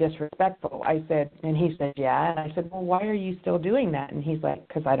it was disrespectful. I said, and he said, yeah. And I said, well, why are you still doing that? And he's like,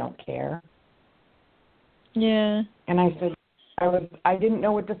 because I don't care. Yeah. And I said, I didn't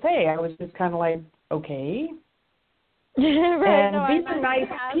know what to say. I was just kind of like, okay. Right. And these are nice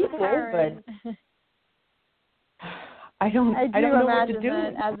people, but I don't know what to do.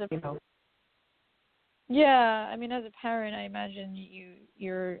 That Yeah, I mean, as a parent, I imagine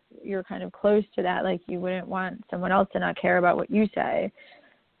you're kind of close to that. Like, you wouldn't want someone else to not care about what you say.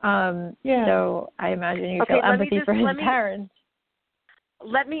 Yeah. So I imagine you feel empathy for his parents.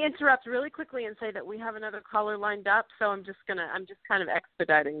 Let me interrupt really quickly and say that we have another caller lined up. So I'm just kind of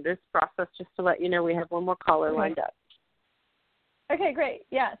expediting this process just to let you know we have one more caller lined up. Okay, great.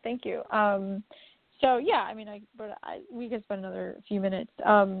 Yeah, thank you. So yeah, I mean, we could spend another few minutes.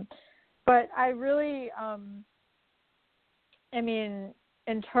 But I really, I mean,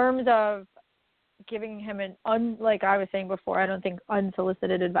 in terms of giving him like I was saying before, I don't think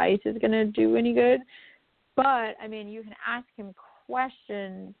unsolicited advice is going to do any good. But, I mean, you can ask him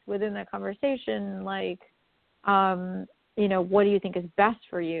questions within that conversation, like, what do you think is best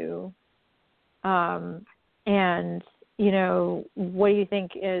for you? And, what do you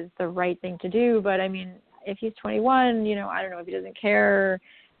think is the right thing to do? But, I mean, if he's 21, I don't know if he doesn't care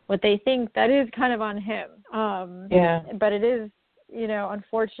what they think, that is kind of on him. Yeah. But it is,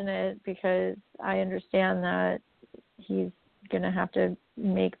 unfortunate because I understand that he's going to have to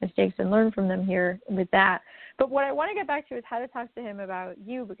make mistakes and learn from them here with that. But what I want to get back to is how to talk to him about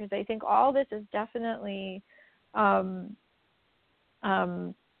you, because I think all this is definitely possible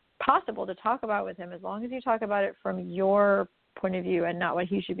to talk about with him as long as you talk about it from your point of view and not what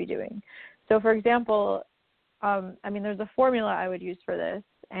he should be doing. So, for example, there's a formula I would use for this,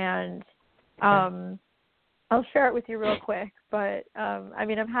 and I'll share it with you real quick. But,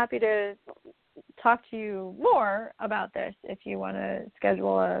 I'm happy to talk to you more about this. If you want to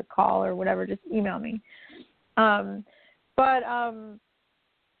schedule a call or whatever, just email me.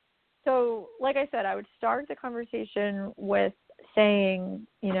 So like I said, I would start the conversation with saying,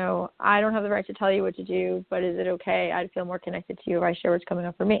 I don't have the right to tell you what to do, but is it okay? I'd feel more connected to you if I share what's coming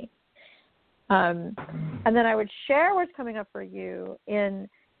up for me. And then I would share what's coming up for you in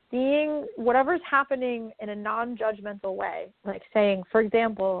seeing whatever's happening in a non-judgmental way. Like saying, for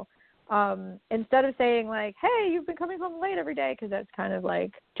example, instead of saying like, hey, you've been coming home late every day, because that's kind of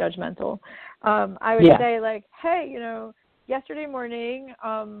like judgmental. I would say like, hey, yesterday morning,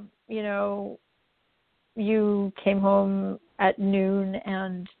 you came home at noon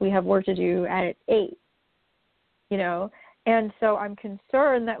and we have work to do at 8, and so I'm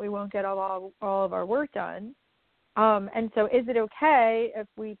concerned that we won't get all of our work done. And so is it okay if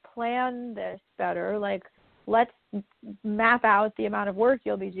we plan this better? Like, let's map out the amount of work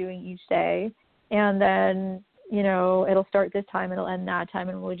you'll be doing each day, and then, it'll start this time, it'll end that time,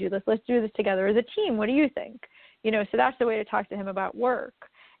 and we'll do this. Let's do this together as a team. What do you think? So that's the way to talk to him about work.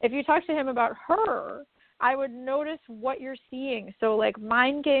 If you talk to him about her, I would notice what you're seeing. So, like,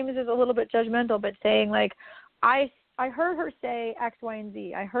 mind games is a little bit judgmental, but saying, like, I heard her say X, Y, and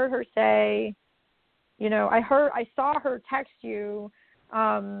Z. I heard her say, I saw her text you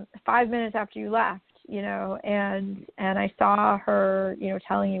 5 minutes after you left, and I saw her,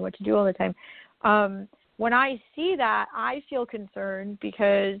 telling you what to do all the time. When I see that, I feel concerned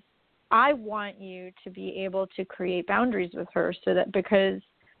because I want you to be able to create boundaries with her, so that because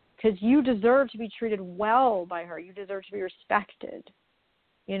you deserve to be treated well by her. You deserve to be respected,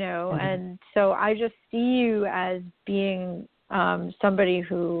 mm-hmm. And so I just see you as being somebody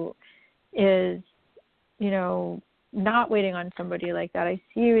who is, not waiting on somebody like that. I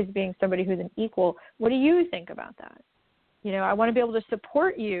see you as being somebody who's an equal. What do you think about that? I want to be able to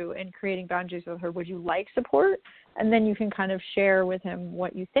support you in creating boundaries with her. Would you like support? And then you can kind of share with him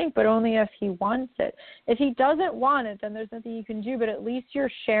what you think, but only if he wants it. If he doesn't want it, then there's nothing you can do, but at least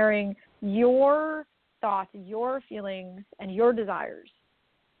you're sharing your thoughts, your feelings, and your desires.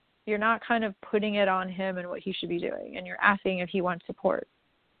 You're not kind of putting it on him and what he should be doing, and you're asking if he wants support.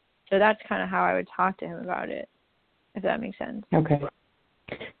 So that's kind of how I would talk to him about it, if that makes sense. Okay.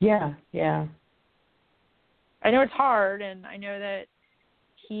 Yeah. I know it's hard, and I know that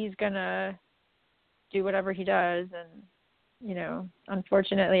he's going to do whatever he does. And,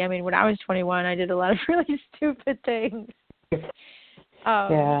 unfortunately, when I was 21, I did a lot of really stupid things.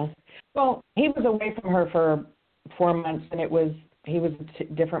 Yeah. Well, he was away from her for 4 months, and he was a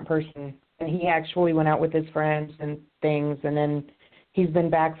different person. And he actually went out with his friends and things, and then he's been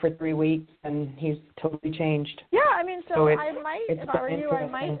back for 3 weeks and he's totally changed. Yeah, I mean, so it's, I might, it's if I were you, I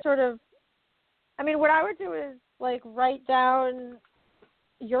interesting. might sort of, I mean, what I would do is, like, write down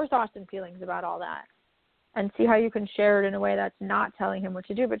your thoughts and feelings about all that and see how you can share it in a way that's not telling him what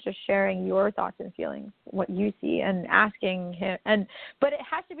to do, but just sharing your thoughts and feelings, what you see, and asking him. But it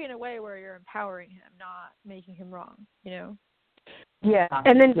has to be in a way where you're empowering him, not making him wrong, you know? Yeah.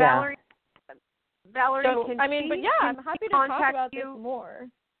 And then yeah. Valerie, So, can I mean, she, but yeah, I'm happy to talk about this more.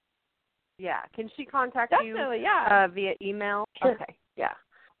 Yeah, can she contact Definitely, you yeah. via email? Sure. Okay, yeah.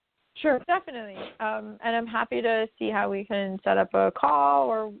 Sure, definitely. And I'm happy to see how we can set up a call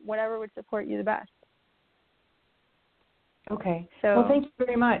or whatever would support you the best. Okay. So, well, thank you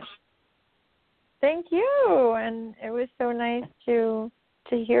very much. Thank you. And it was so nice to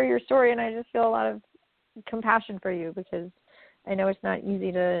hear your story, and I just feel a lot of compassion for you because I know it's not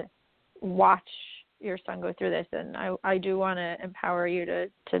easy to watch your son go through this, and I do want to empower you to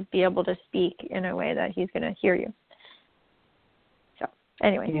be able to speak in a way that he's going to hear you. So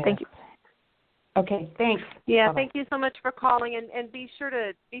anyway, Yeah. Thank you. Okay, thanks. Yeah, Bye-bye. thank you so much for calling, and be sure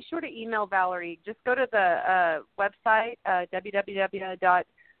to email Valerie. Just go to the website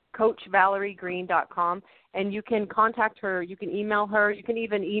www.coachvaleriegreene.com, and you can contact her. You can email her. You can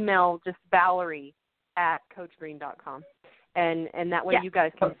even email just Valerie@coachgreene.com, and that way you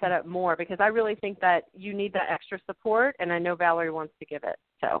guys can set up more because I really think that you need that extra support, and I know Valerie wants to give it.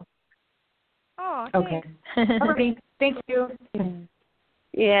 So. Oh, okay. Okay. Thank you.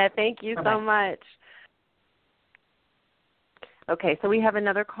 Yeah, thank you Bye-bye. so much. Okay, so we have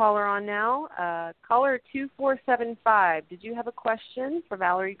another caller on now. Caller 2475. Did you have a question for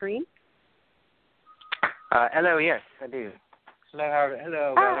Valerie Greene? Hello, yes, I do.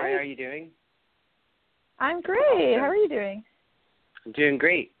 Hello, Valerie. How are you doing? I'm great. How are you doing? I'm doing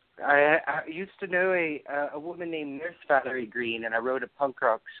great. I used to know a woman named Nurse Valerie Greene, and I wrote a punk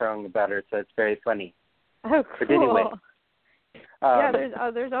rock song about her, so it's very funny. Oh, cool. But anyway, yeah,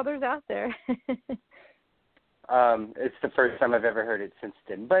 there's others out there. it's the first time I've ever heard it since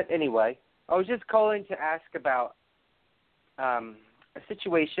then. But anyway, I was just calling to ask about a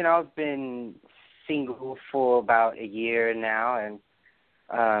situation. I've been single for about a year now, and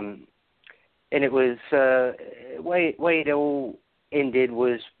it was way it all ended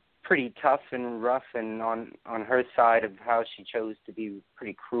was pretty tough and rough, and on her side of how she chose to be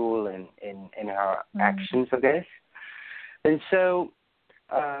pretty cruel in her actions, I guess. And so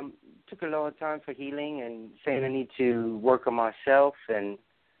took a lot of time for healing and saying I need to work on myself. And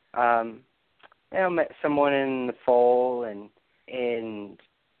I met someone in the fall, and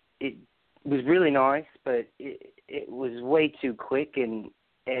it was really nice, but it was way too quick, and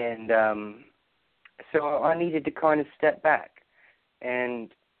so I needed to kind of step back.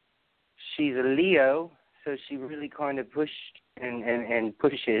 And she's a Leo, so she really kind of pushed and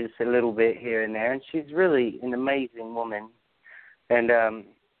pushes a little bit here and there, and she's really an amazing woman. And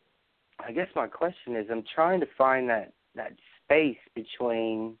I guess my question is, I'm trying to find that space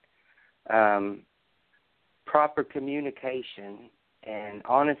between proper communication and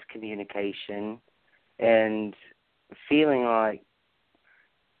honest communication, and feeling like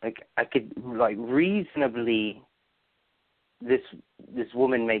I could reasonably, this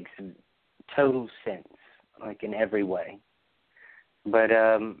woman makes total sense, like in every way, but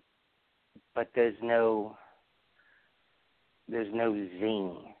there's no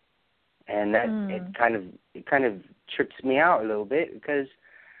zing, and that it kind of trips me out a little bit because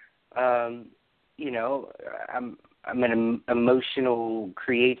I'm an emotional,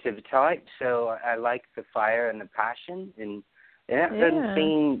 creative type, so I like the fire and the passion, and that doesn't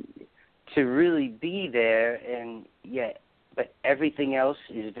seem to really be there, and yet. But everything else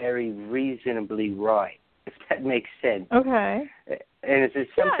is very reasonably right, if that makes sense. Okay. And is it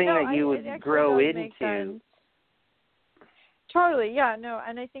something that you would grow into? Totally, yeah, no,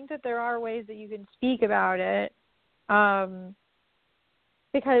 and I think that there are ways that you can speak about it,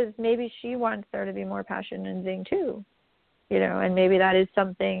 because maybe she wants there to be more passion and zing too, and maybe that is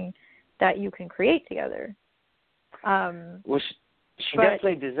something that you can create together. Well, she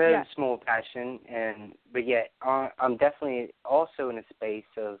definitely deserves more passion, but yet I'm definitely also in a space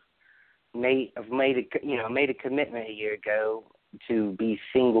of made a commitment a year ago to be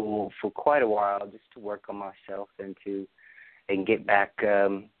single for quite a while, just to work on myself and get back.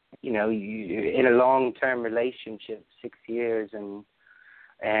 In a long-term relationship, 6 years, and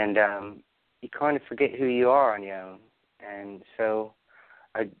you kind of forget who you are on your own, and so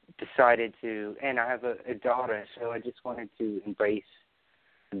I decided to, and I have a daughter, so I just wanted to embrace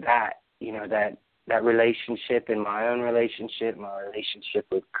that, that relationship in my own relationship, my relationship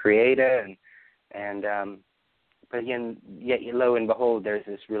with Creator, and but yet lo and behold, there's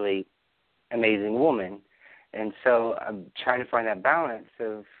this really amazing woman. And so I'm trying to find that balance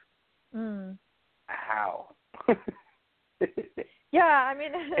of how. Yeah, I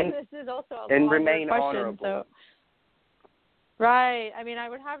mean, this is also a and longer remain question. honorable. So. Right. I mean, I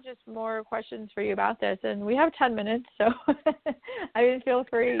would have just more questions for you about this, and we have 10 minutes, so I mean, feel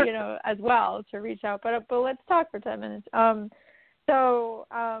free, as well to reach out. But let's talk for 10 minutes. So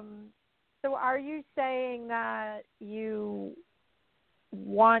are you saying that you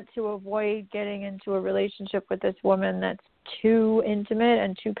want to avoid getting into a relationship with this woman that's too intimate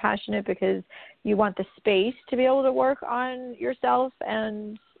and too passionate because you want the space to be able to work on yourself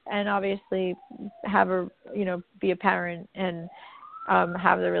and obviously have be a parent and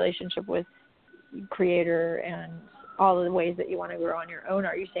have the relationship with Creator and all of the ways that you want to grow on your own?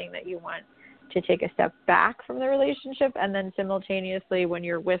 Are you saying that you want to take a step back from the relationship and then simultaneously when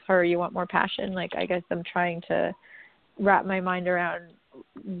you're with her you want more passion? Like, I guess I'm trying to wrap my mind around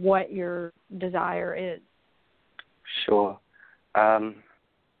what your desire is. Sure. I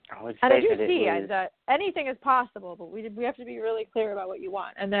would say and I do that see that anything is possible, but we have to be really clear about what you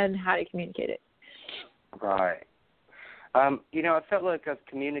want and then how to communicate it. Right. I felt like I've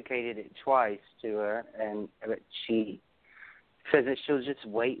communicated it twice to her, and she says that she'll just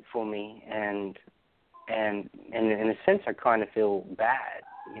wait for me, and in a sense I kind of feel bad,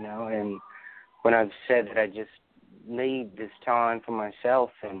 and when I've said that I just need this time for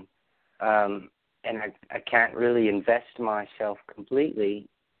myself, and I can't really invest myself completely,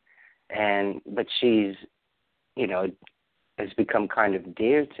 but she's, has become kind of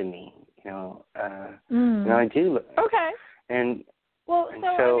dear to me, and I do. Okay. And so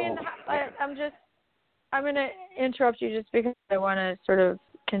I mean, yeah. I'm going to interrupt you just because I want to sort of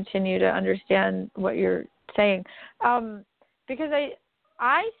continue to understand what you're saying, because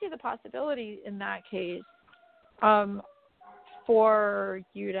I see the possibility in that case for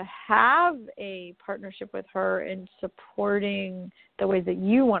you to have a partnership with her in supporting the ways that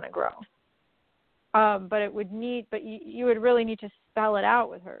you want to grow. But you would really need to spell it out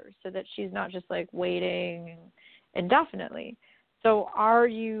with her so that she's not just like waiting indefinitely. So are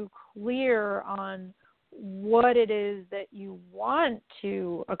you clear on what it is that you want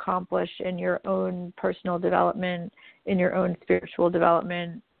to accomplish in your own personal development, in your own spiritual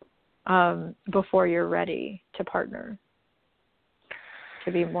development, before you're ready to partner,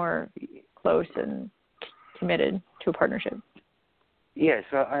 to be more close and committed to a partnership? Yes,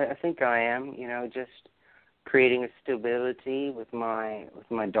 I think I am. Just creating a stability with my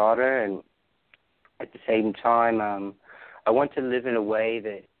daughter, and at the same time, I want to live in a way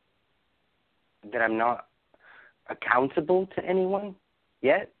that I'm not accountable to anyone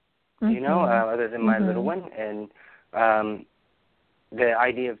yet. Other than my little one, and the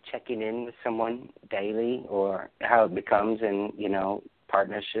idea of checking in with someone daily, or how it becomes in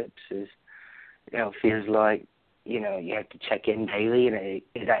partnerships, is feels like you have to check in daily, and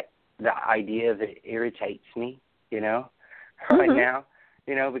that the idea of it irritates me, right now,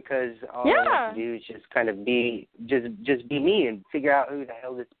 because all I want to do is just kind of be just be me and figure out who the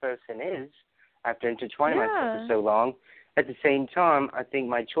hell this person is after intertwining myself for so long. At the same time, I think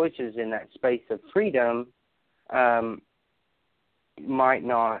my choices in that space of freedom might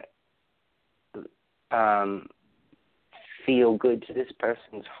not feel good to this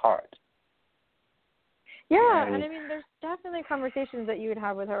person's heart. Yeah, and I mean, there's definitely conversations that you would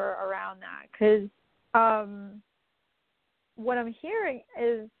have with her around that, because what I'm hearing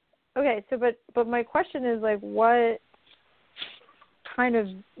is, okay, so but my question is, like, what kind of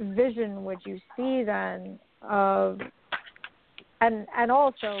vision would you see then of, and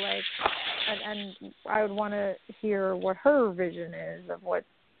also, like, and I would want to hear what her vision is of what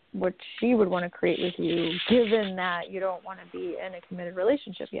she would want to create with you, given that you don't want to be in a committed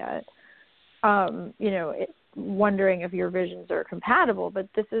relationship yet. Wondering if your visions are compatible, but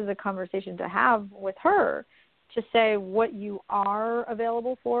this is a conversation to have with her, to say what you are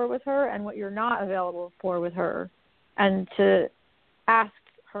available for with her and what you're not available for with her, and to ask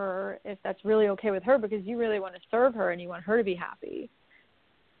her if that's really okay with her, because you really want to serve her and you want her to be happy.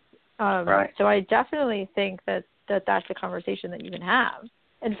 Right. So I definitely think that's a conversation that you can have.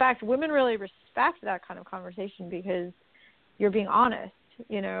 In fact, women really respect that kind of conversation because you're being honest,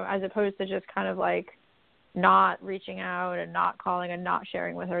 as opposed to just kind of like not reaching out and not calling and not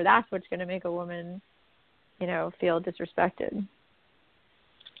sharing with her. That's what's going to make a woman, feel disrespected,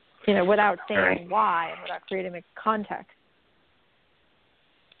 without saying why and without creating a context.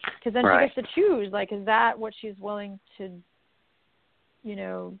 Because then she gets to choose, like, is that what she's willing to,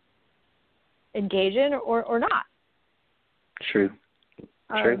 engage in or not? True.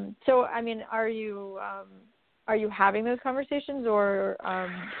 So, I mean, are you are you having those conversations, or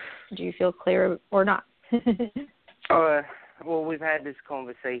do you feel clear or not? Well, we've had this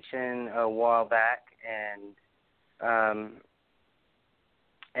conversation a while back,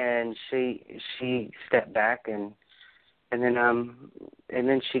 and she stepped back, and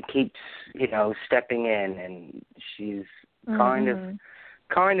then she keeps, stepping in, and she's kind of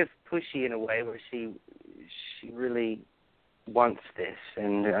pushy in a way where she really wants this,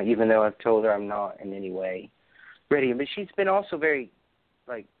 and even though I've told her I'm not in any way ready, but she's been also very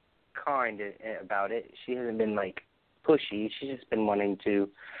kind about it. She hasn't been pushy. She's just been wanting to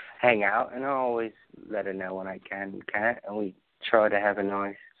hang out, and I always let her know when I can and can't, and we try to have a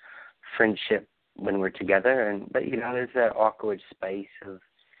nice friendship when we're together. But there's that awkward space of,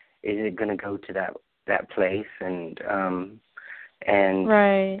 is it going to go to that place, and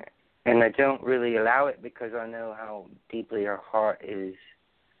right. And I don't really allow it because I know how deeply her heart is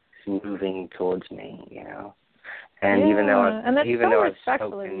moving towards me, And even though I've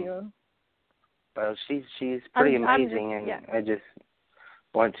spoken, you. Well, she's pretty amazing, and I just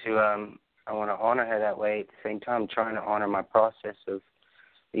want to I want to honor her that way. At the same time, trying to honor my process of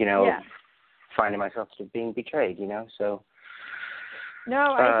finding myself being betrayed. So.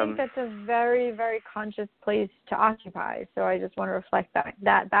 No, I think that's a very, very conscious place to occupy. So I just want to reflect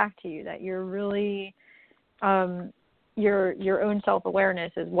that back to you, that you're really your own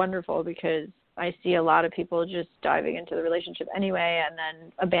self-awareness is wonderful, because I see a lot of people just diving into the relationship anyway and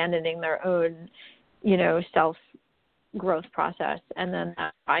then abandoning their own, self-growth process, and then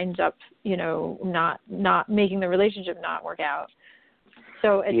that winds up, not making the relationship not work out.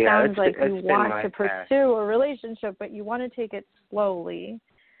 So it sounds like you want to pursue a relationship, but you want to take it slowly.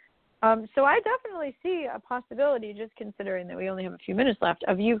 So I definitely see a possibility, just considering that we only have a few minutes left,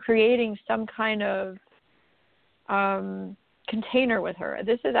 of you creating some kind of container with her.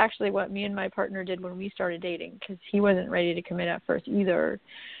 This is actually what me and my partner did when we started dating, because he wasn't ready to commit at first either.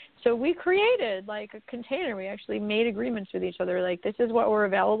 So we created a container. We actually made agreements with each other. This is what we're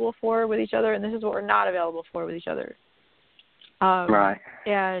available for with each other, and this is what we're not available for with each other. Right.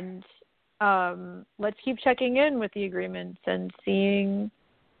 And let's keep checking in with the agreements and seeing,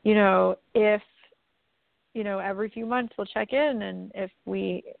 if, every few months we'll check in, and if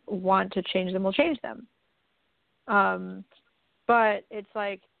we want to change them, we'll change them. But it's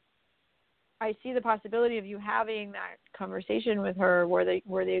I see the possibility of you having that conversation with her where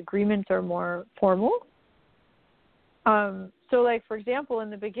the agreements are more formal. So for example, in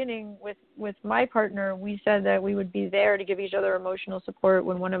the beginning with my partner, we said that we would be there to give each other emotional support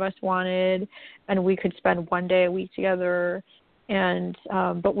when one of us wanted, and we could spend one day a week together. And,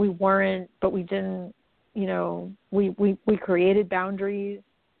 but we didn't, we created boundaries.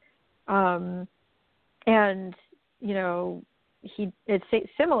 And, it's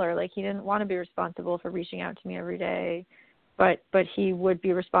similar, he didn't want to be responsible for reaching out to me every day, but he would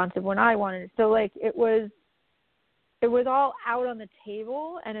be responsive when I wanted. So it was all out on the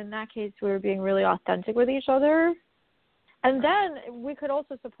table, and in that case, we were being really authentic with each other. And then we could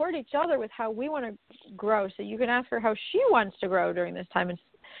also support each other with how we want to grow. So you can ask her how she wants to grow during this time.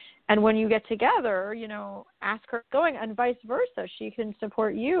 And when you get together, ask her going, and vice versa. She can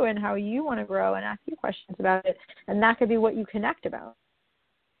support you in how you want to grow and ask you questions about it. And that could be what you connect about,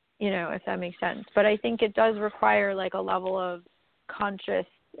 if that makes sense. But I think it does require a level of conscious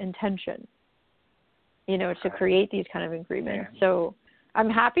intention, to create these kind of agreements. Yeah. So I'm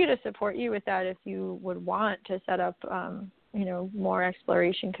happy to support you with that if you would want to set up, more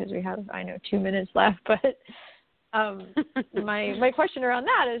exploration, because we have, 2 minutes left. But my question around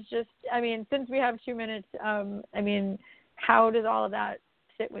that is just, since we have 2 minutes, how does all of that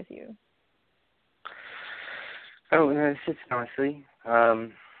sit with you? Oh, it sits nicely.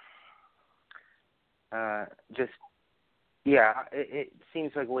 It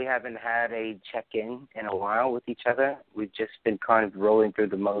seems like we haven't had a check-in in a while with each other. We've just been kind of rolling through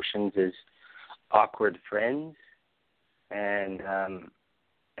the motions as awkward friends, and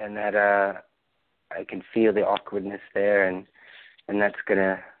that I can feel the awkwardness there, and that's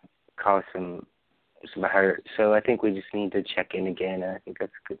gonna cause some hurt. So I think we just need to check in again. I think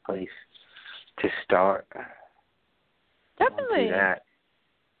that's a good place to start. Definitely. Do that.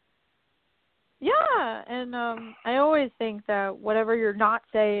 Yeah, and I always think that whatever you're not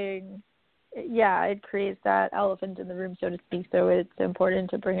saying, it creates that elephant in the room, so to speak. So it's important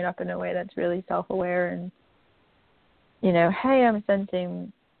to bring it up in a way that's really self-aware and, hey, I'm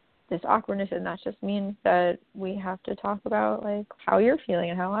sensing this awkwardness, and that just means that we have to talk about, how you're feeling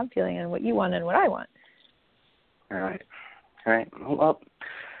and how I'm feeling and what you want and what I want. All right. Well,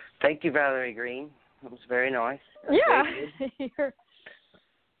 thank you, Valerie Greene. It was very nice. Yeah.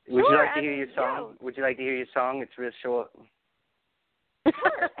 Would you like to hear your song? Would you like to hear your song? It's real short.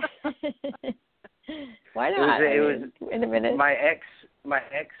 Why not? It was in a minute. My ex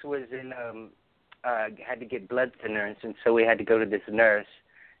was in had to get blood thinners, and so we had to go to this nurse,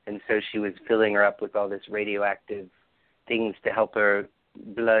 and so she was filling her up with all this radioactive things to help her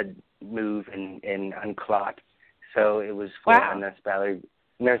blood move and unclot. So it was for Nurse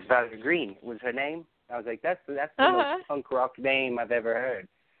Valerie Greene was her name. I was like, that's the most punk rock name I've ever heard.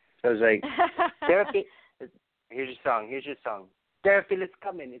 So I was like, therapy. Here's your song. Therapy is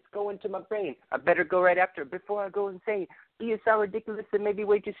coming. It's going to my brain. I better go right after it before I go insane. Be so ridiculous and maybe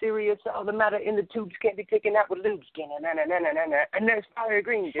way too serious. All the matter in the tubes can't be taken out with lubes. And there's Valerie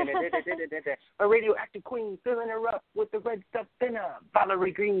Greene. A radioactive queen filling her up with the red stuff thinner.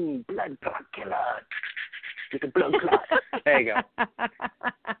 Valerie Greene, blood clot killer. With a blood clot. There you go.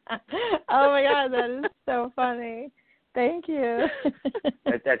 Oh my God, that is so funny. Thank you.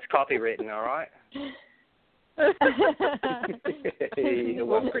 That's copywritten, all right? We'll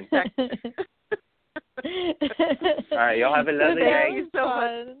protect you. All right, y'all have a lovely day. Thank you so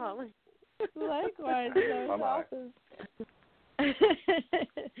much, Holly. Likewise. That was awesome.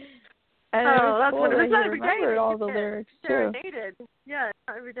 And that's cool what it was. Not every day remembered all the lyrics too. Serenaded. Yeah,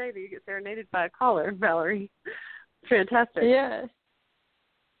 not every day that you get serenaded by a caller, Valerie. Fantastic. Yes.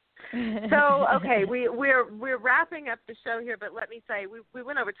 So okay, we're wrapping up the show here, but let me say we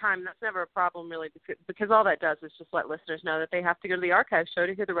went over time. That's never a problem really, because all that does is just let listeners know that they have to go to the archive show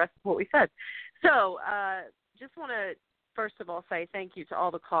to hear the rest of what we said. So just want to first of all say thank you to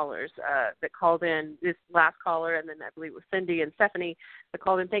all the callers that called in. This last caller, and then I believe it was Cindy and Stephanie that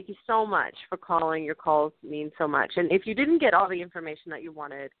called in. Thank you so much for calling. Your calls mean so much. And if you didn't get all the information that you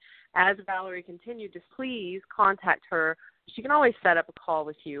wanted, as Valerie continued, just please contact her. She can always set up a call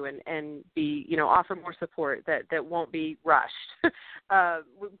with you and be, offer more support that won't be rushed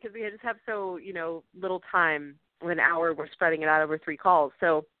because we just have so, little time. An hour, we're spreading it out over 3 calls.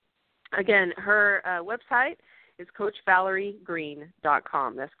 So, again, her website is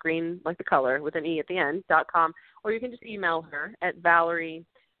CoachValerieGreene.com. That's green like the color with an E at the end, .com. Or you can just email her at Valerie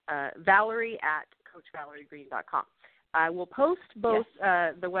at CoachValerieGreene.com. I will post both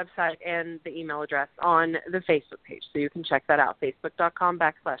the website and the email address on the Facebook page, so you can check that out,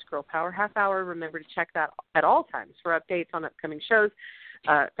 facebook.com/Girl Power Half Hour. Remember to check that at all times for updates on upcoming shows.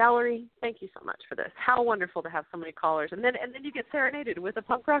 Valerie, thank you so much for this. How wonderful to have so many callers. And then you get serenaded with a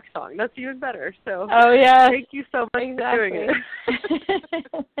punk rock song. That's even better. So thank you so much for doing it.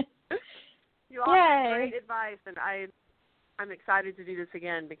 You all have great advice, and I'm excited to do this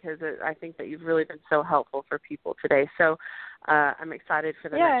again because I think that you've really been so helpful for people today. So I'm excited for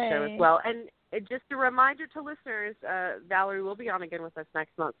the next show as well. And just a reminder to listeners, Valerie will be on again with us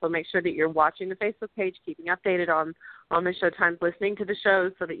next month. So make sure that you're watching the Facebook page, keeping updated on the show times, listening to the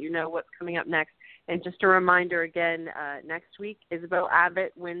shows so that you know what's coming up next. And just a reminder again, next week, Isabel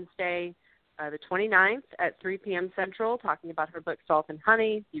Abbott, Wednesday, the 29th at 3 p.m. Central, talking about her book, Salt and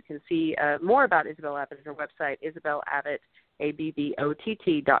Honey. You can see more about Isabel Abbott at her website,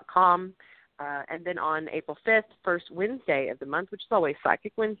 IsabelAbbott.com. And then on April 5th, first Wednesday of the month, which is always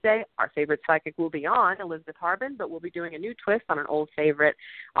Psychic Wednesday, our favorite psychic will be on, Elizabeth Harbin, but we'll be doing a new twist on an old favorite,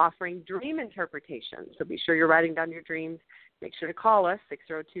 offering dream interpretation. So be sure you're writing down your dreams. Make sure to call us,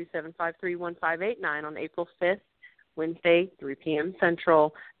 602-753-1589 on April 5th, Wednesday, 3 p.m.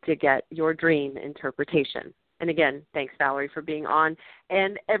 Central, to get your dream interpretation. And again, thanks, Valerie, for being on.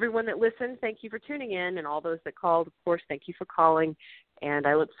 And everyone that listened, thank you for tuning in. And all those that called, of course, thank you for calling. And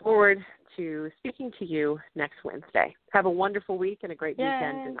I look forward to speaking to you next Wednesday. Have a wonderful week and a great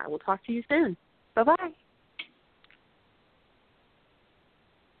weekend, and I will talk to you soon. Bye-bye.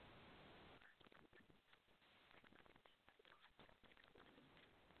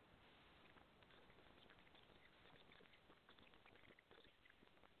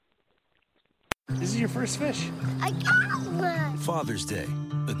 This is your first fish. I got one. Father's Day,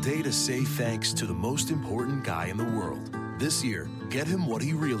 a day to say thanks to the most important guy in the world. This year, get him what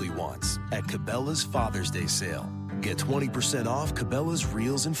he really wants at Cabela's Father's Day sale. Get 20% off Cabela's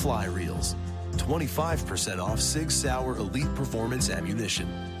Reels and Fly Reels, 25% off Sig Sauer Elite Performance Ammunition,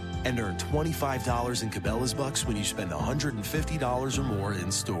 and earn $25 in Cabela's bucks when you spend $150 or more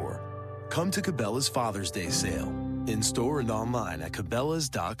in store. Come to Cabela's Father's Day sale, in store and online at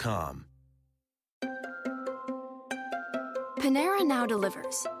Cabela's.com. Panera now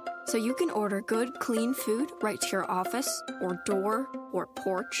delivers, so you can order good, clean food right to your office, or door, or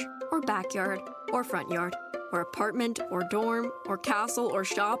porch, or backyard, or front yard, or apartment, or dorm, or castle, or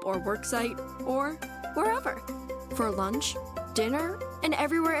shop, or worksite, or wherever. For lunch, dinner, and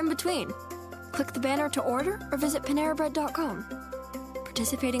everywhere in between. Click the banner to order or visit PaneraBread.com.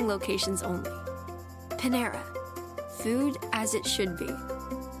 participating locations only. Panera. Food as it should be.